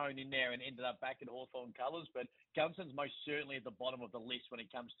thrown in there and ended up back in Hawthorn colours, but Gunston's most certainly at the bottom of the list when it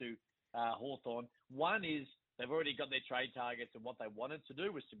comes to Hawthorn. One is they've already got their trade targets and what they wanted to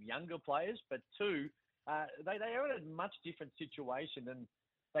do with some younger players, but two, they are in a much different situation than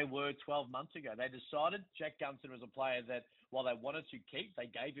they were 12 months ago. They decided Jack Gunston was a player that, while they wanted to keep,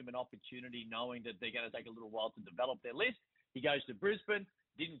 they gave him an opportunity knowing that they're going to take a little while to develop their list. He goes to Brisbane,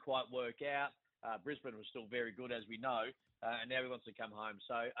 didn't quite work out. Brisbane was still very good, as we know, and now he wants to come home.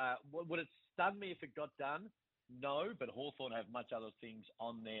 So would it stun me if it got done? No, but Hawthorn have much other things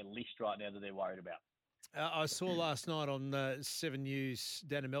on their list right now that they're worried about. I saw last night on 7 News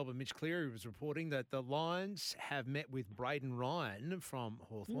down in Melbourne, Mitch Cleary was reporting that the Lions have met with Braden Ryan from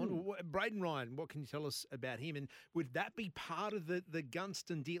Hawthorn. Braden Ryan, what can you tell us about him? And would that be part of the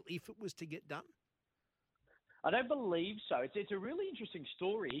Gunston deal if it was to get done? I don't believe so. It's a really interesting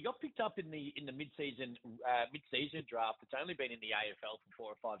story. He got picked up in the mid-season draft. It's only been in the AFL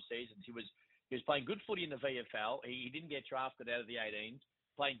for 4 or 5 seasons. He was playing good footy in the VFL. He didn't get drafted out of the 18s.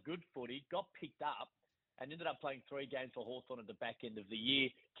 Playing good footy, got picked up, and ended up playing 3 games for Hawthorn at the back end of the year.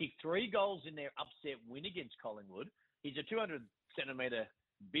 Kicked 3 goals in their upset win against Collingwood. He's a 200-centimetre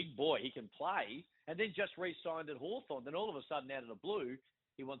big boy. He can play, and then just re-signed at Hawthorn. Then all of a sudden, out of the blue,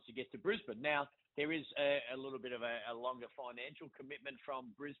 he wants to get to Brisbane. Now, there is a little bit of a longer financial commitment from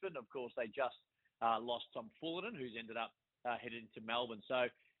Brisbane. Of course, they just lost Tom Fullerton, who's ended up headed into Melbourne. So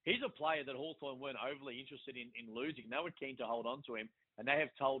he's a player that Hawthorn weren't overly interested in losing. They were keen to hold on to him, and they have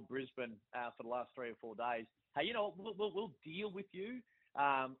told Brisbane for the last 3 or 4 days, hey, you know, we'll deal with you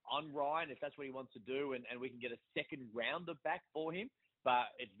on Ryan if that's what he wants to do, and we can get a second rounder back for him.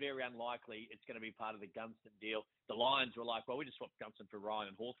 But it's very unlikely it's going to be part of the Gunston deal. The Lions were like, well, we just swapped Gunston for Ryan,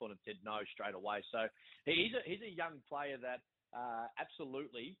 and Hawthorn had said no straight away. So he's a young player that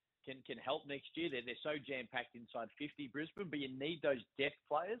absolutely can help next year. They're so jam-packed inside 50, Brisbane, but you need those depth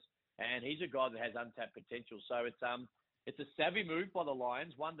players, and he's a guy that has untapped potential. So it's a savvy move by the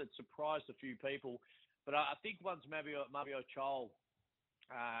Lions, one that surprised a few people. But I think once Mavio Chol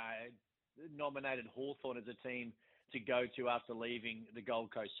nominated Hawthorn as a team to go to after leaving the Gold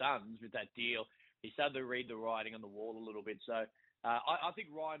Coast Suns with that deal, he started to read the writing on the wall a little bit. So I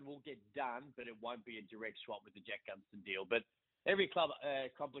think Ryan will get done, but it won't be a direct swap with the Jack Gunston deal. But every club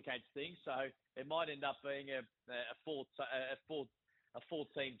complicates things, so it might end up being a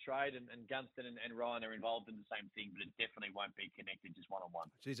four-team trade, and Gunston and Ryan are involved in the same thing, but it definitely won't be connected just one-on-one.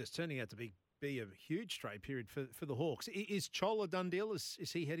 Geez, it's turning out to be a huge trade period for the Hawks. Is Chol a done deal?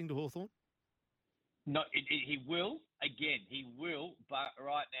 Is he heading to Hawthorn? No, he will. Again, he will, but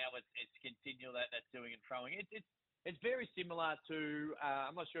right now it's continual that toing and froing. It's very similar to,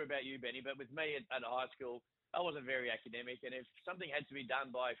 I'm not sure about you, Benny, but with me at high school, I wasn't very academic, and if something had to be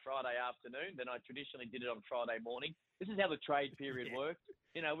done by Friday afternoon, then I traditionally did it on Friday morning. This is how the trade period works.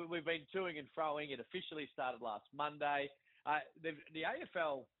 You know, we've been toing and froing. It officially started last Monday. The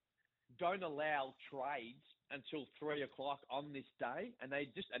AFL don't allow trades until 3 o'clock on this day, and they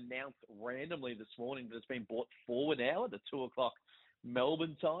just announced randomly this morning that it's been brought forward now at the 2 o'clock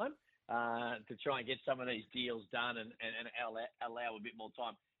Melbourne time to try and get some of these deals done and allow a bit more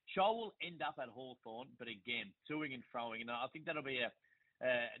time. Chol will end up at Hawthorn, but again, toing and froing. And I think there'll be a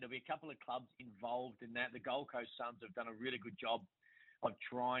couple of clubs involved in that. The Gold Coast Suns have done a really good job of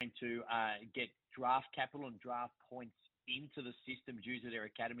trying to get draft capital and draft points into the system due to their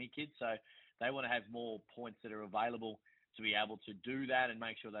academy kids. So they want to have more points that are available to be able to do that and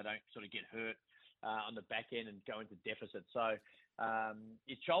make sure they don't sort of get hurt on the back end and go into deficit. So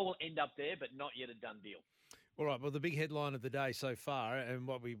Chol will end up there, but not yet a done deal. All right, well, the big headline of the day so far, and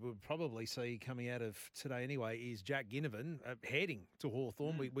what we would probably see coming out of today anyway, is Jack Ginnivan heading to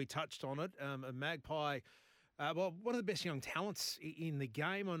Hawthorn. We touched on it. A Magpie, one of the best young talents in the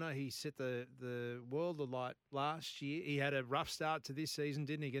game. I know he set the world alight last year. He had a rough start to this season,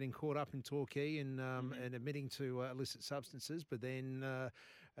 didn't he? Getting caught up in Torquay and admitting to illicit substances, but then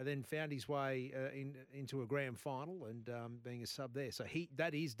found his way into a grand final and being a sub there. So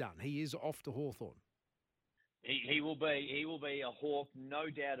that is done. He is off to Hawthorn. He will be a Hawk, no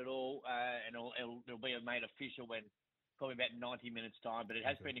doubt at all, and it'll be made official when probably about 90 minutes time. But it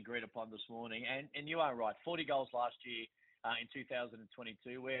has been agreed upon this morning, and you are right. 40 goals last year in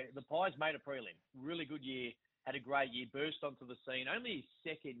 2022, where the Pies made a prelim. Really good year, had a great year, burst onto the scene. Only his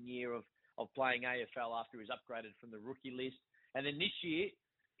second year of playing AFL after he was upgraded from the rookie list, and then this year,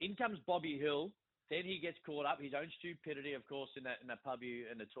 in comes Bobby Hill. Then he gets caught up, his own stupidity, of course, in that pub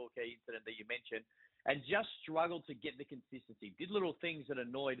and the Torquay incident that you mentioned, and just struggled to get the consistency. Did little things that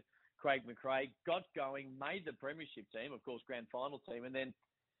annoyed Craig McRae, got going, made the premiership team, of course, grand final team, and then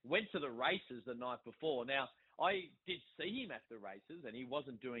went to the races the night before. Now, I did see him at the races, and he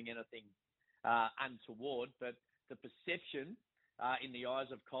wasn't doing anything untoward, but the perception in the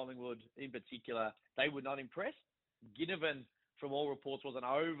eyes of Collingwood in particular, they were not impressed. Ginnivan, from all reports, wasn't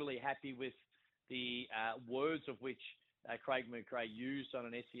overly happy with the words of which Craig McRae used on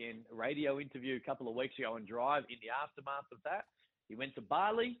an SEN radio interview a couple of weeks ago on Drive. In the aftermath of that, he went to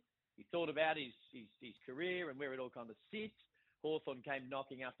Bali. He thought about his career and where it all kind of sits. Hawthorn came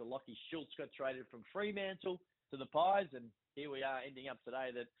knocking after Lockie Schultz got traded from Fremantle to the Pies, and here we are ending up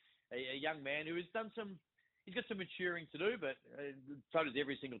today that a young man who has done he's got some maturing to do, but so does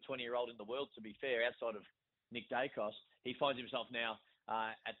every single 20-year-old in the world, to be fair, outside of Nick Dacos. He finds himself now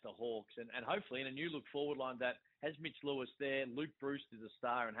at the Hawks, and hopefully in a new look forward line that has Mitch Lewis there. Luke Bruce is a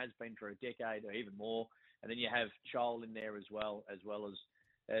star and has been for a decade or even more. And then you have Chol in there as well as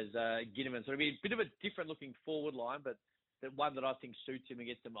Ginnivan. So it'll be a bit of a different looking forward line, but one that I think suits him and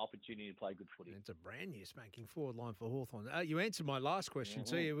gets him opportunity to play good footy. It's a brand new spanking forward line for Hawthorn. You answered my last question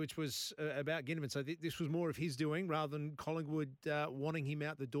to you, which was about Ginnivan. So this was more of his doing rather than Collingwood wanting him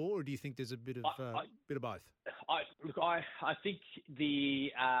out the door, or do you think there's a bit of both? I think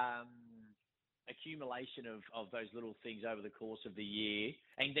the accumulation of those little things over the course of the year,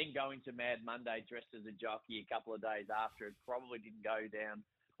 and then going to Mad Monday dressed as a jockey a couple of days after, it probably didn't go down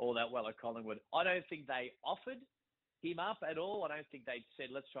all that well at Collingwood. I don't think they offered him up at all. I don't think they said,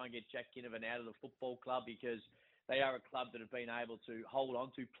 let's try and get Jack Ginnivan out of the football club, because they are a club that have been able to hold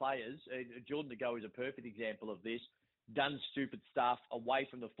on to players. Jordan De Goey is a perfect example of this. Done stupid stuff away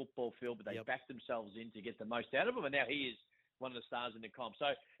from the football field, but they backed themselves in to get the most out of him, and now he is one of the stars in the comp.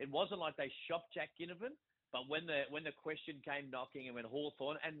 So it wasn't like they shopped Jack Ginnivan, but when the question came knocking, and when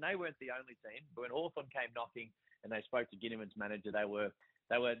Hawthorn, and they weren't the only team, but when Hawthorn came knocking and they spoke to Ginnivan's manager, they were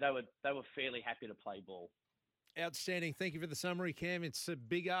fairly happy to play ball. Outstanding. Thank you for the summary, Cam. It's a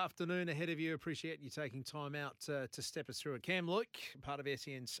big afternoon ahead of you. Appreciate you taking time out to step us through it. Cam Luke, part of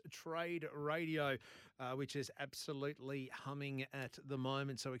SEN's Trade Radio, which is absolutely humming at the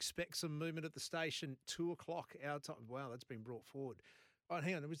moment. So expect some movement at the station. 2 o'clock our time. Wow, that's been brought forward. Oh,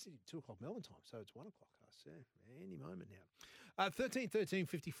 hang on. It was 2 o'clock Melbourne time, so it's 1 o'clock us. Yeah, any moment now. 13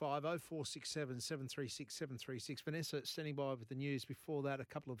 55 0467 736 736. Vanessa standing by with the news. Before that, a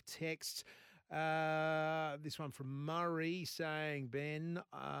couple of texts. This one from Murray saying, Ben,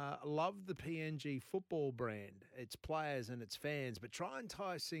 love the PNG football brand, its players and its fans, but try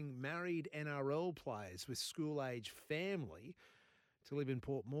enticing married NRL players with school-age family to live in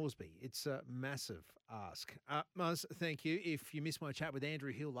Port Moresby. It's a massive ask. Muzz, thank you. If you missed my chat with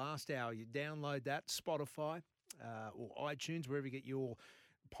Andrew Hill last hour, you download that, Spotify or iTunes, wherever you get your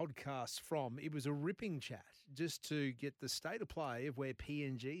podcasts from. It was a ripping chat just to get the state of play of where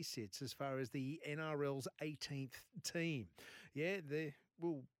PNG sits as far as the NRL's 18th team. Yeah, there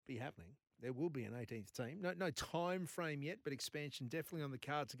will be happening. There will be an 18th team. No time frame yet, but expansion definitely on the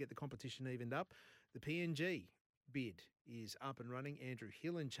card to get the competition evened up. The PNG bid is up and running. Andrew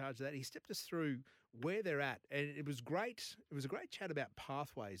Hill in charge of that. He stepped us through where they're at, and it was great. It was a great chat about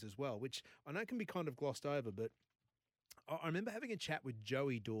pathways as well, which I know can be kind of glossed over, but I remember having a chat with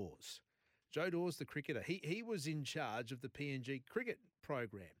Joey Dawes. Joe Dawes, the cricketer, he was in charge of the PNG cricket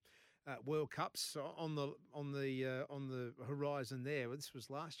program. World Cups on the horizon there. Well, this was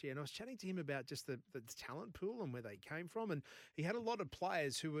last year, and I was chatting to him about just the talent pool and where they came from. And he had a lot of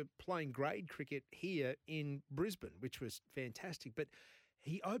players who were playing grade cricket here in Brisbane, which was fantastic. But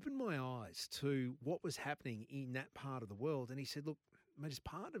he opened my eyes to what was happening in that part of the world, and he said, "Look, mate, as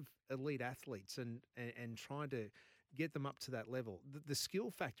part of elite athletes and trying to get them up to that level, the skill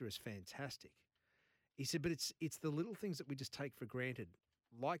factor is fantastic." He said, but it's the little things that we just take for granted,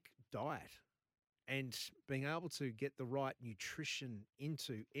 like diet and being able to get the right nutrition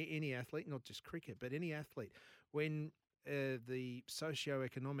into any athlete, not just cricket, but any athlete. When the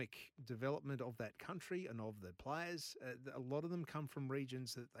socio-economic development of that country and of the players, a lot of them come from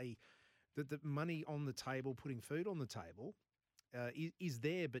regions that the money on the table, putting food on the table, is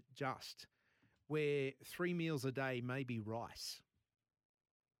there, but just where 3 meals a day may be rice.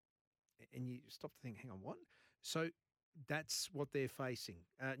 And you stop to think, hang on, what? So that's what they're facing.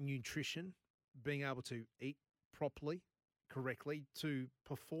 Nutrition, being able to eat properly, correctly, to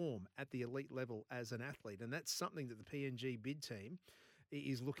perform at the elite level as an athlete. And that's something that the PNG bid team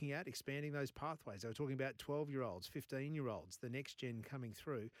is looking at, expanding those pathways. They were talking about 12-year-olds, 15-year-olds, the next gen coming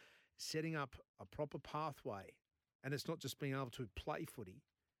through, setting up a proper pathway. And it's not just being able to play footy,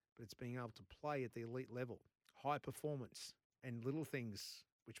 but it's being able to play at the elite level, high performance, and little things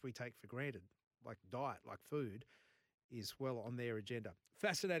which we take for granted, like diet, like food, is well on their agenda.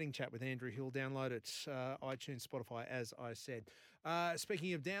 Fascinating chat with Andrew Hill. Download it, iTunes, Spotify, as I said.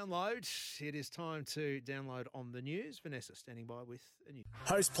 Speaking of download, it is time to download on the news. Vanessa standing by with a news.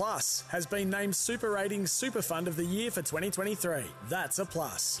 Host Plus has been named Super Ratings Super Fund of the Year for 2023. That's a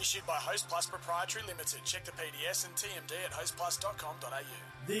plus. Issued by Host Plus Proprietary Limited. Check the PDS and TMD at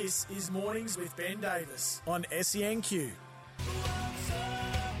hostplus.com.au. This is Mornings with Ben Davis on SENQ.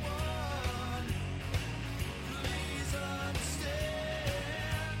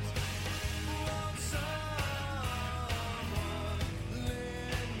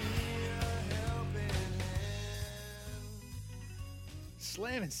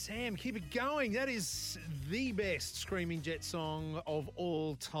 Slam and Sam, keep it going. That is the best Screaming Jet song of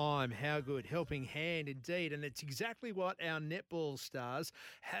all time. How good. Helping hand indeed. And it's exactly what our netball stars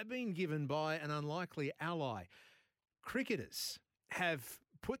have been given by an unlikely ally. Cricketers have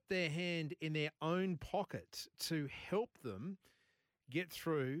put their hand in their own pocket to help them get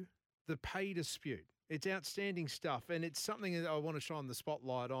through the pay dispute. It's outstanding stuff, and it's something that I want to shine the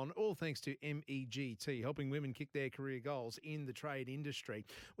spotlight on, all thanks to MEGT, helping women kick their career goals in the trade industry.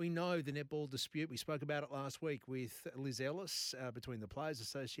 We know the netball dispute. We spoke about it last week with Liz Ellis between the Players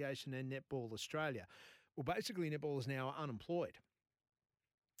Association and Netball Australia. Well, basically, netball is now unemployed,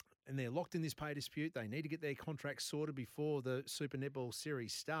 and they're locked in this pay dispute. They need to get their contracts sorted before the Super Netball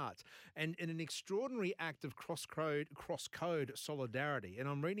Series starts. And in an extraordinary act of cross-code solidarity, and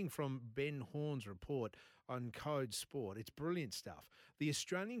I'm reading from Ben Horn's report on Code Sport. It's brilliant stuff. The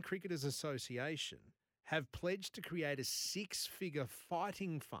Australian Cricketers Association have pledged to create a 6-figure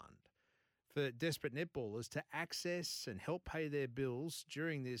fighting fund for desperate netballers to access and help pay their bills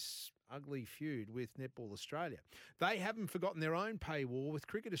during this ugly feud with Netball Australia. They haven't forgotten their own pay war with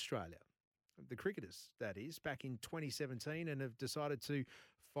Cricket Australia, the cricketers, that is, back in 2017, and have decided to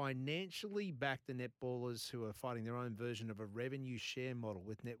financially back the netballers who are fighting their own version of a revenue share model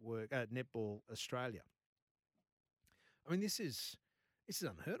with Netball Australia. I mean, this is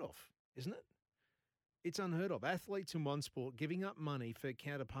unheard of, isn't it? It's unheard of. Athletes in one sport giving up money for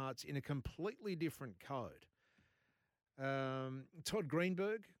counterparts in a completely different code. Todd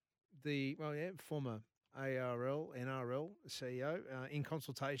Greenberg, former ARL, NRL CEO, in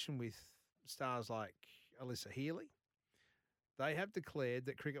consultation with stars like Alyssa Healy, they have declared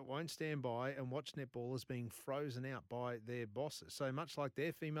that cricket won't stand by and watch netballers being frozen out by their bosses. So much like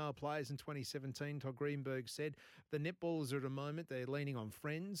their female players in 2017, Todd Greenberg said, the netballers are at a moment they're leaning on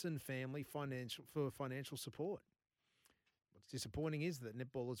friends and family for financial support. What's disappointing is that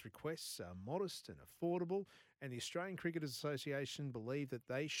netballers' requests are modest and affordable, and the Australian Cricketers Association believe that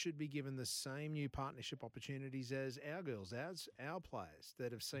they should be given the same new partnership opportunities as our girls, as our players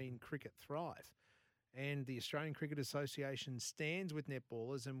that have seen cricket thrive. And the Australian Cricket Association stands with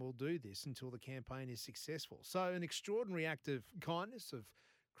netballers and will do this until the campaign is successful. So an extraordinary act of kindness, of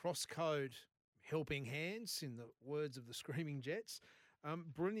cross-code helping hands, in the words of the Screaming Jets.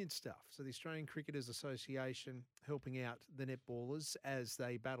 Brilliant stuff. So the Australian Cricketers Association helping out the netballers as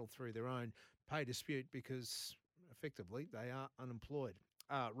they battle through their own pay dispute because effectively they are unemployed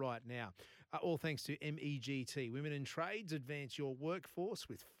right now. All thanks to MEGT. Women in Trades, advance your workforce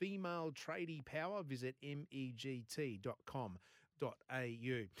with female tradie power. Visit MEGT.com.au.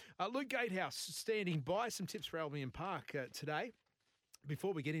 Luke Gatehouse standing by. Some tips for Albion Park today.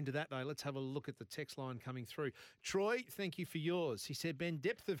 Before we get into that, though, let's have a look at the text line coming through. Troy, thank you for yours. He said, Ben,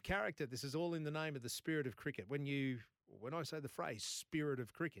 depth of character. This is all in the name of the spirit of cricket. When I say the phrase spirit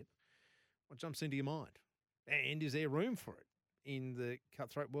of cricket, what jumps into your mind? And is there room for it in the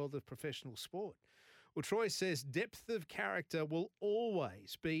cutthroat world of professional sport? Well, Troy says depth of character will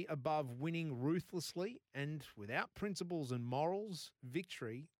always be above winning ruthlessly, and without principles and morals,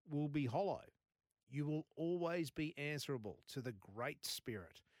 victory will be hollow. You will always be answerable to the great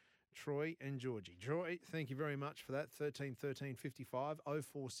spirit. Troy and Georgie. Troy, thank you very much for that. 13 13 55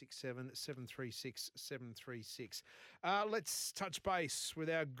 0467 736 736. Let's touch base with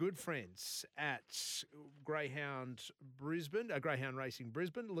our good friends at Greyhound Racing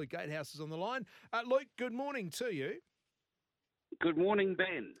Brisbane. Luke Gatehouse is on the line. Luke, good morning to you. Good morning,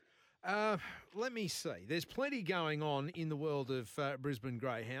 Ben. Let me see. There's plenty going on in the world of Brisbane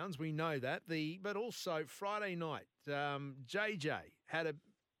Greyhounds. We know that. But also Friday night, JJ had a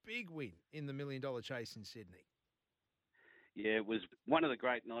big win in the $1 Million Chase in Sydney. Yeah, it was one of the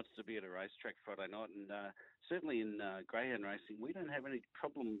great nights to be at a racetrack Friday night, and certainly in greyhound racing, we don't have any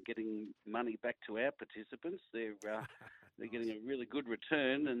problem getting money back to our participants. They're getting a really good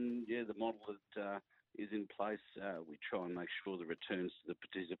return, and the model that is in place, we try and make sure the returns to the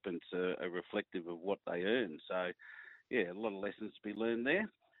participants are reflective of what they earn. So, a lot of lessons to be learned there.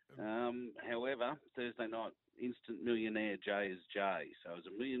 However, Thursday night, instant millionaire J is J. So it was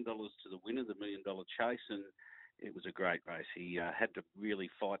 $1 million to the winner, the $1 Million Chase, and it was a great race. He had to really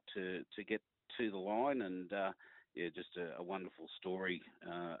fight to get to the line, and just a wonderful story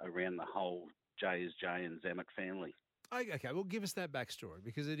around the whole J is J and Zammit family. Okay, well, give us that backstory,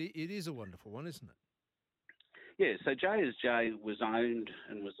 because it is a wonderful one, isn't it? Yeah, so J is J was owned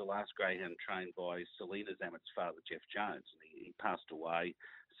and was the last greyhound trained by Selena Zammit's father, Jeff Jones. And he passed away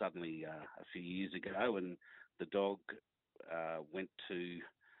suddenly a few years ago, and the dog went to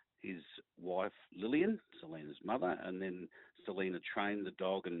his wife, Lillian, Selena's mother, and then Selena trained the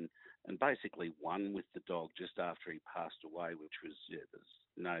dog and basically won with the dog just after he passed away, which was, there's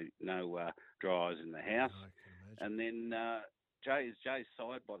no dryers in the house. And then Jay is Jay's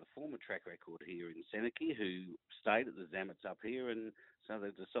side by the former track record here in Seneke, who stayed at the Zammits up here, and so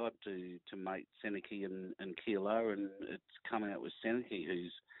they decided to mate Seneke and Keilor, and it's come out with Seneke,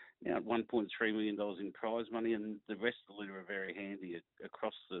 who's now at $1.3 million in prize money, and the rest of the litter are very handy.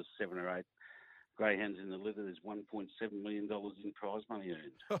 Across the 7 or 8 greyhounds in the litter, there's $1.7 million in prize money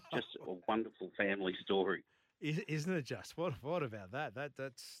earned. Just a wonderful family story. Isn't it just? What about that?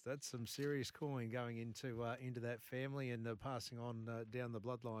 That's some serious coin going into that family and passing on down the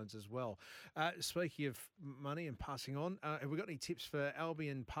bloodlines as well. Speaking of money and passing on, have we got any tips for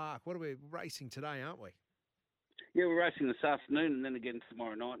Albion Park? What are we racing today, aren't we? Yeah, we're racing this afternoon and then again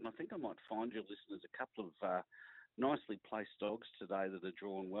tomorrow night, and I think I might find your listeners a couple of nicely placed dogs today that are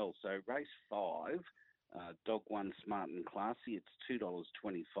drawn well. So race 5, Dog 1 Smart and Classy, it's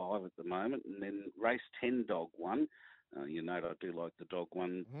 $2.25 at the moment. And then race 10 Dog 1, you know I do like the Dog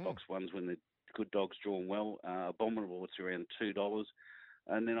 1 box ones when the good dogs drawn well. Abominable, it's around $2.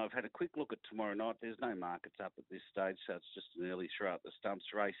 And then I've had a quick look at tomorrow night. There's no markets up at this stage, so it's just an early throw at the stumps.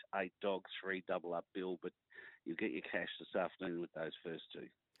 Race 8 Dog 3 double up bill, but you'll get your cash this afternoon with those first two.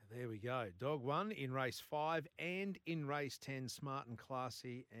 There we go. Dog 1 in race 5 and in race 10, Smart and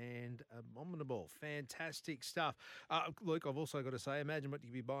Classy and Abominable. Fantastic stuff. Luke, I've also got to say, imagine what you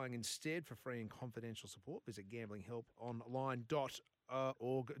could be buying instead. For free and confidential support, visit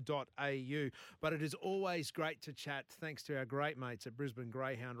gamblinghelponline.org.au. But it is always great to chat. Thanks to our great mates at Brisbane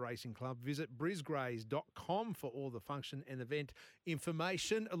Greyhound Racing Club. Visit brisgrays.com for all the function and event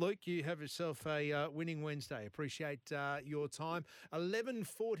information. Luke, you have yourself a winning Wednesday. Appreciate your time.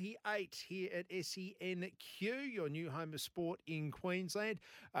 11:48 here at SENQ, your new home of sport in Queensland.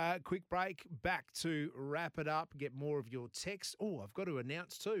 Quick break, back to wrap it up, get more of your text. Oh, I've got to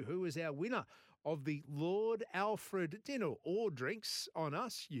announce too, who is our winner of the Lord Alfred dinner or drinks on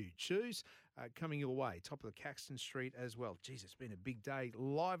us. You choose. Coming your way, top of the Caxton Street as well. Geez, it's been a big day.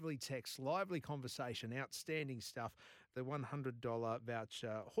 Lively text, lively conversation, outstanding stuff. The $100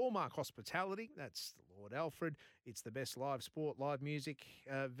 voucher, Hallmark Hospitality, that's the Lord Alfred. It's the best live sport, live music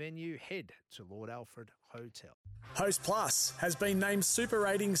venue. Head to Lord Alfred Hotel. Host Plus has been named Super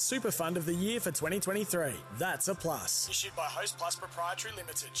Ratings Super Fund of the Year for 2023. That's a plus. Issued by Host Plus Proprietary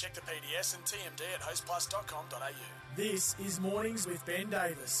Limited. Check the PDS and TMD at hostplus.com.au. This is Mornings with Ben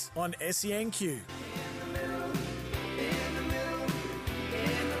Davis on SENQ.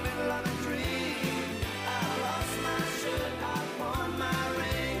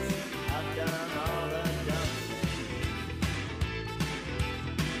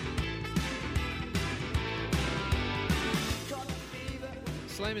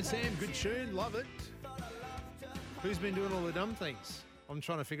 Slam and Sam, good tune, love it. Who's been doing all the dumb things? I'm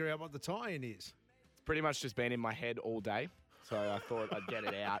trying to figure out what the tie-in is. It's pretty much just been in my head all day, so I thought I'd get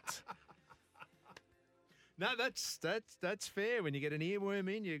it out. No, that's fair. When you get an earworm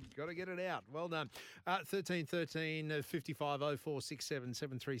in, you've got to get it out. Well done. 13 55 04 67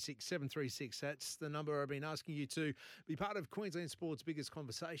 736 736. That's the number I've been asking you to be part of Queensland Sport's biggest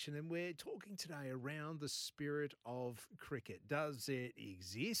conversation. And we're talking today around the spirit of cricket. Does it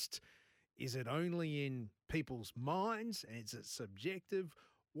exist? Is it only in people's minds? Is it subjective?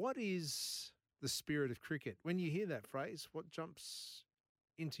 What is the spirit of cricket? When you hear that phrase, what jumps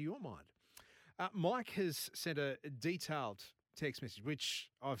into your mind? Mike has sent a detailed text message,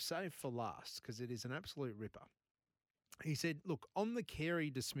 which I've saved for last because it is an absolute ripper. He said, look, on the Carey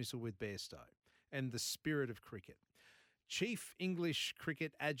dismissal with Bairstow and the spirit of cricket, Chief English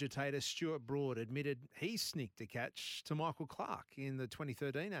cricket agitator Stuart Broad admitted he sneaked a catch to Michael Clarke in the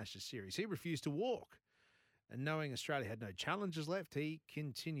 2013 Ashes series. He refused to walk. And knowing Australia had no challenges left, he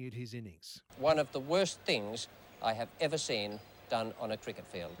continued his innings. One of the worst things I have ever seen done on a cricket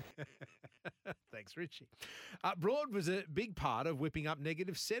field. Thanks, Richie. Broad was a big part of whipping up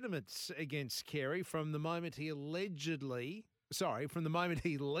negative sentiments against Carey from the moment he legally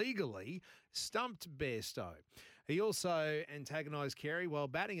stumped Bairstow. He also antagonised Carey while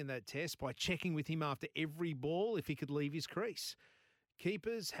batting in that test by checking with him after every ball if he could leave his crease.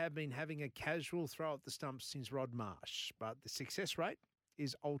 Keepers have been having a casual throw at the stumps since Rod Marsh, but the success rate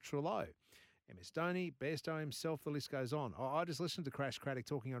is ultra low. MS Dhoni, Bairstow himself, the list goes on. I just listened to Crash Craddock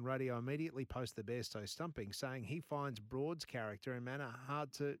talking on radio immediately post the Bairstow stumping, saying he finds Broad's character and manner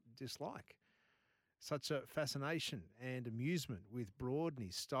hard to dislike. Such a fascination and amusement with Broad and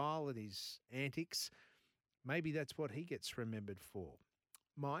his style and his antics. Maybe that's what he gets remembered for.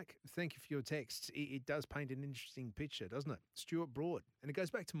 Mike, thank you for your text. It does paint an interesting picture, doesn't it? Stuart Broad. And it goes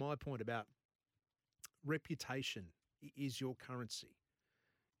back to my point about reputation is your currency.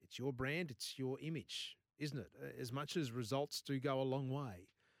 It's your brand, it's your image, isn't it? As much as results do go a long way.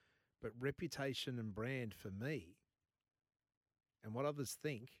 But reputation and brand for me and what others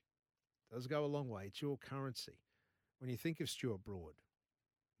think does go a long way. It's your currency. When you think of Stuart Broad,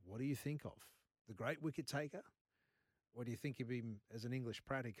 what do you think of? The great wicket taker? Or do you think of him as an English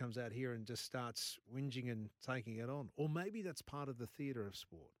prat who comes out here and just starts whinging and taking it on? Or maybe that's part of the theatre of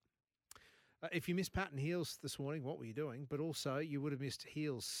sport. If you missed Patton Heels this morning, what were you doing? But also you would have missed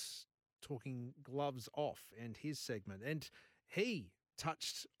Heels talking gloves off and his segment. And he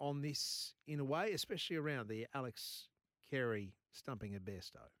touched on this in a way, especially around the Alex Carey stumping of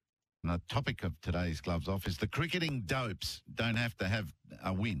Bairstow. The topic of today's Gloves Off is the cricketing dopes don't have to have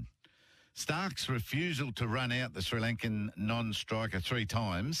a win. Stark's refusal to run out the Sri Lankan non-striker 3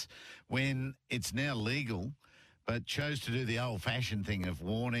 times when it's now legal but chose to do the old-fashioned thing of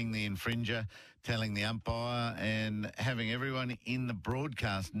warning the infringer, telling the umpire, and having everyone in the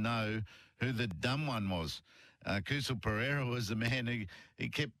broadcast know who the dumb one was. Kusal Pereira was the man who he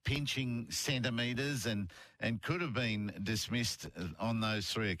kept pinching centimetres and could have been dismissed on those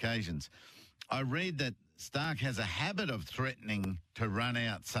 3 occasions. I read that Stark has a habit of threatening to run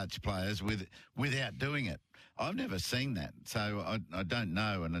out such players without doing it. I've never seen that, so I don't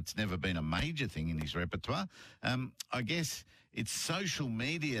know, and it's never been a major thing in his repertoire. I guess it's social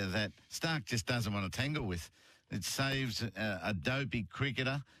media that Stark just doesn't want to tangle with. It saves a dopey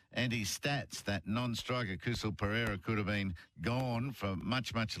cricketer and his stats. That non-striker Kusal Pereira could have been gone for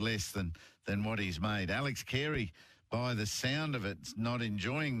much, much less than what he's made. Alex Carey, by the sound of it, not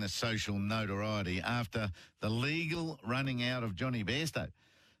enjoying the social notoriety after the legal running out of Johnny Bairstow.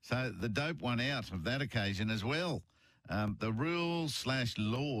 So the dope won out of that occasion as well. The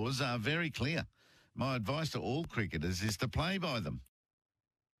rules/laws are very clear. My advice to all cricketers is to play by them.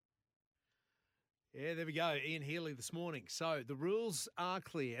 Yeah, there we go. Ian Healy this morning. So the rules are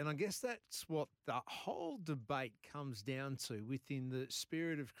clear, and I guess that's what the whole debate comes down to within the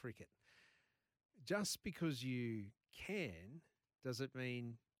spirit of cricket. Just because you can, does it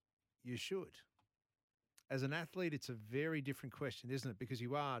mean you should? As an athlete, it's a very different question, isn't it? Because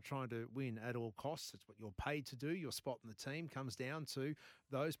you are trying to win at all costs. It's what you're paid to do. Your spot in the team comes down to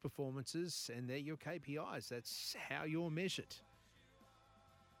those performances, and they're your KPIs. That's how you're measured.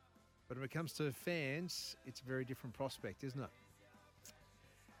 But when it comes to fans, it's a very different prospect, isn't it?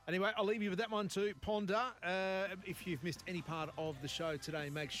 Anyway, I'll leave you with that one to ponder. If you've missed any part of the show today,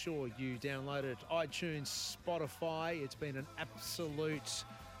 make sure you download it. iTunes, Spotify. It's been an absolute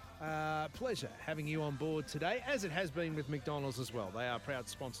pleasure having you on board today, as it has been with McDonald's as well. They are proud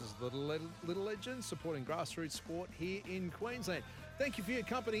sponsors of Little Legends, supporting grassroots sport here in Queensland. Thank you for your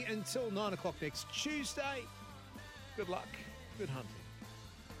company until 9 o'clock next Tuesday. Good luck. Good hunting.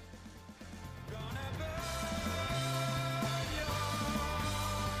 Gonna burn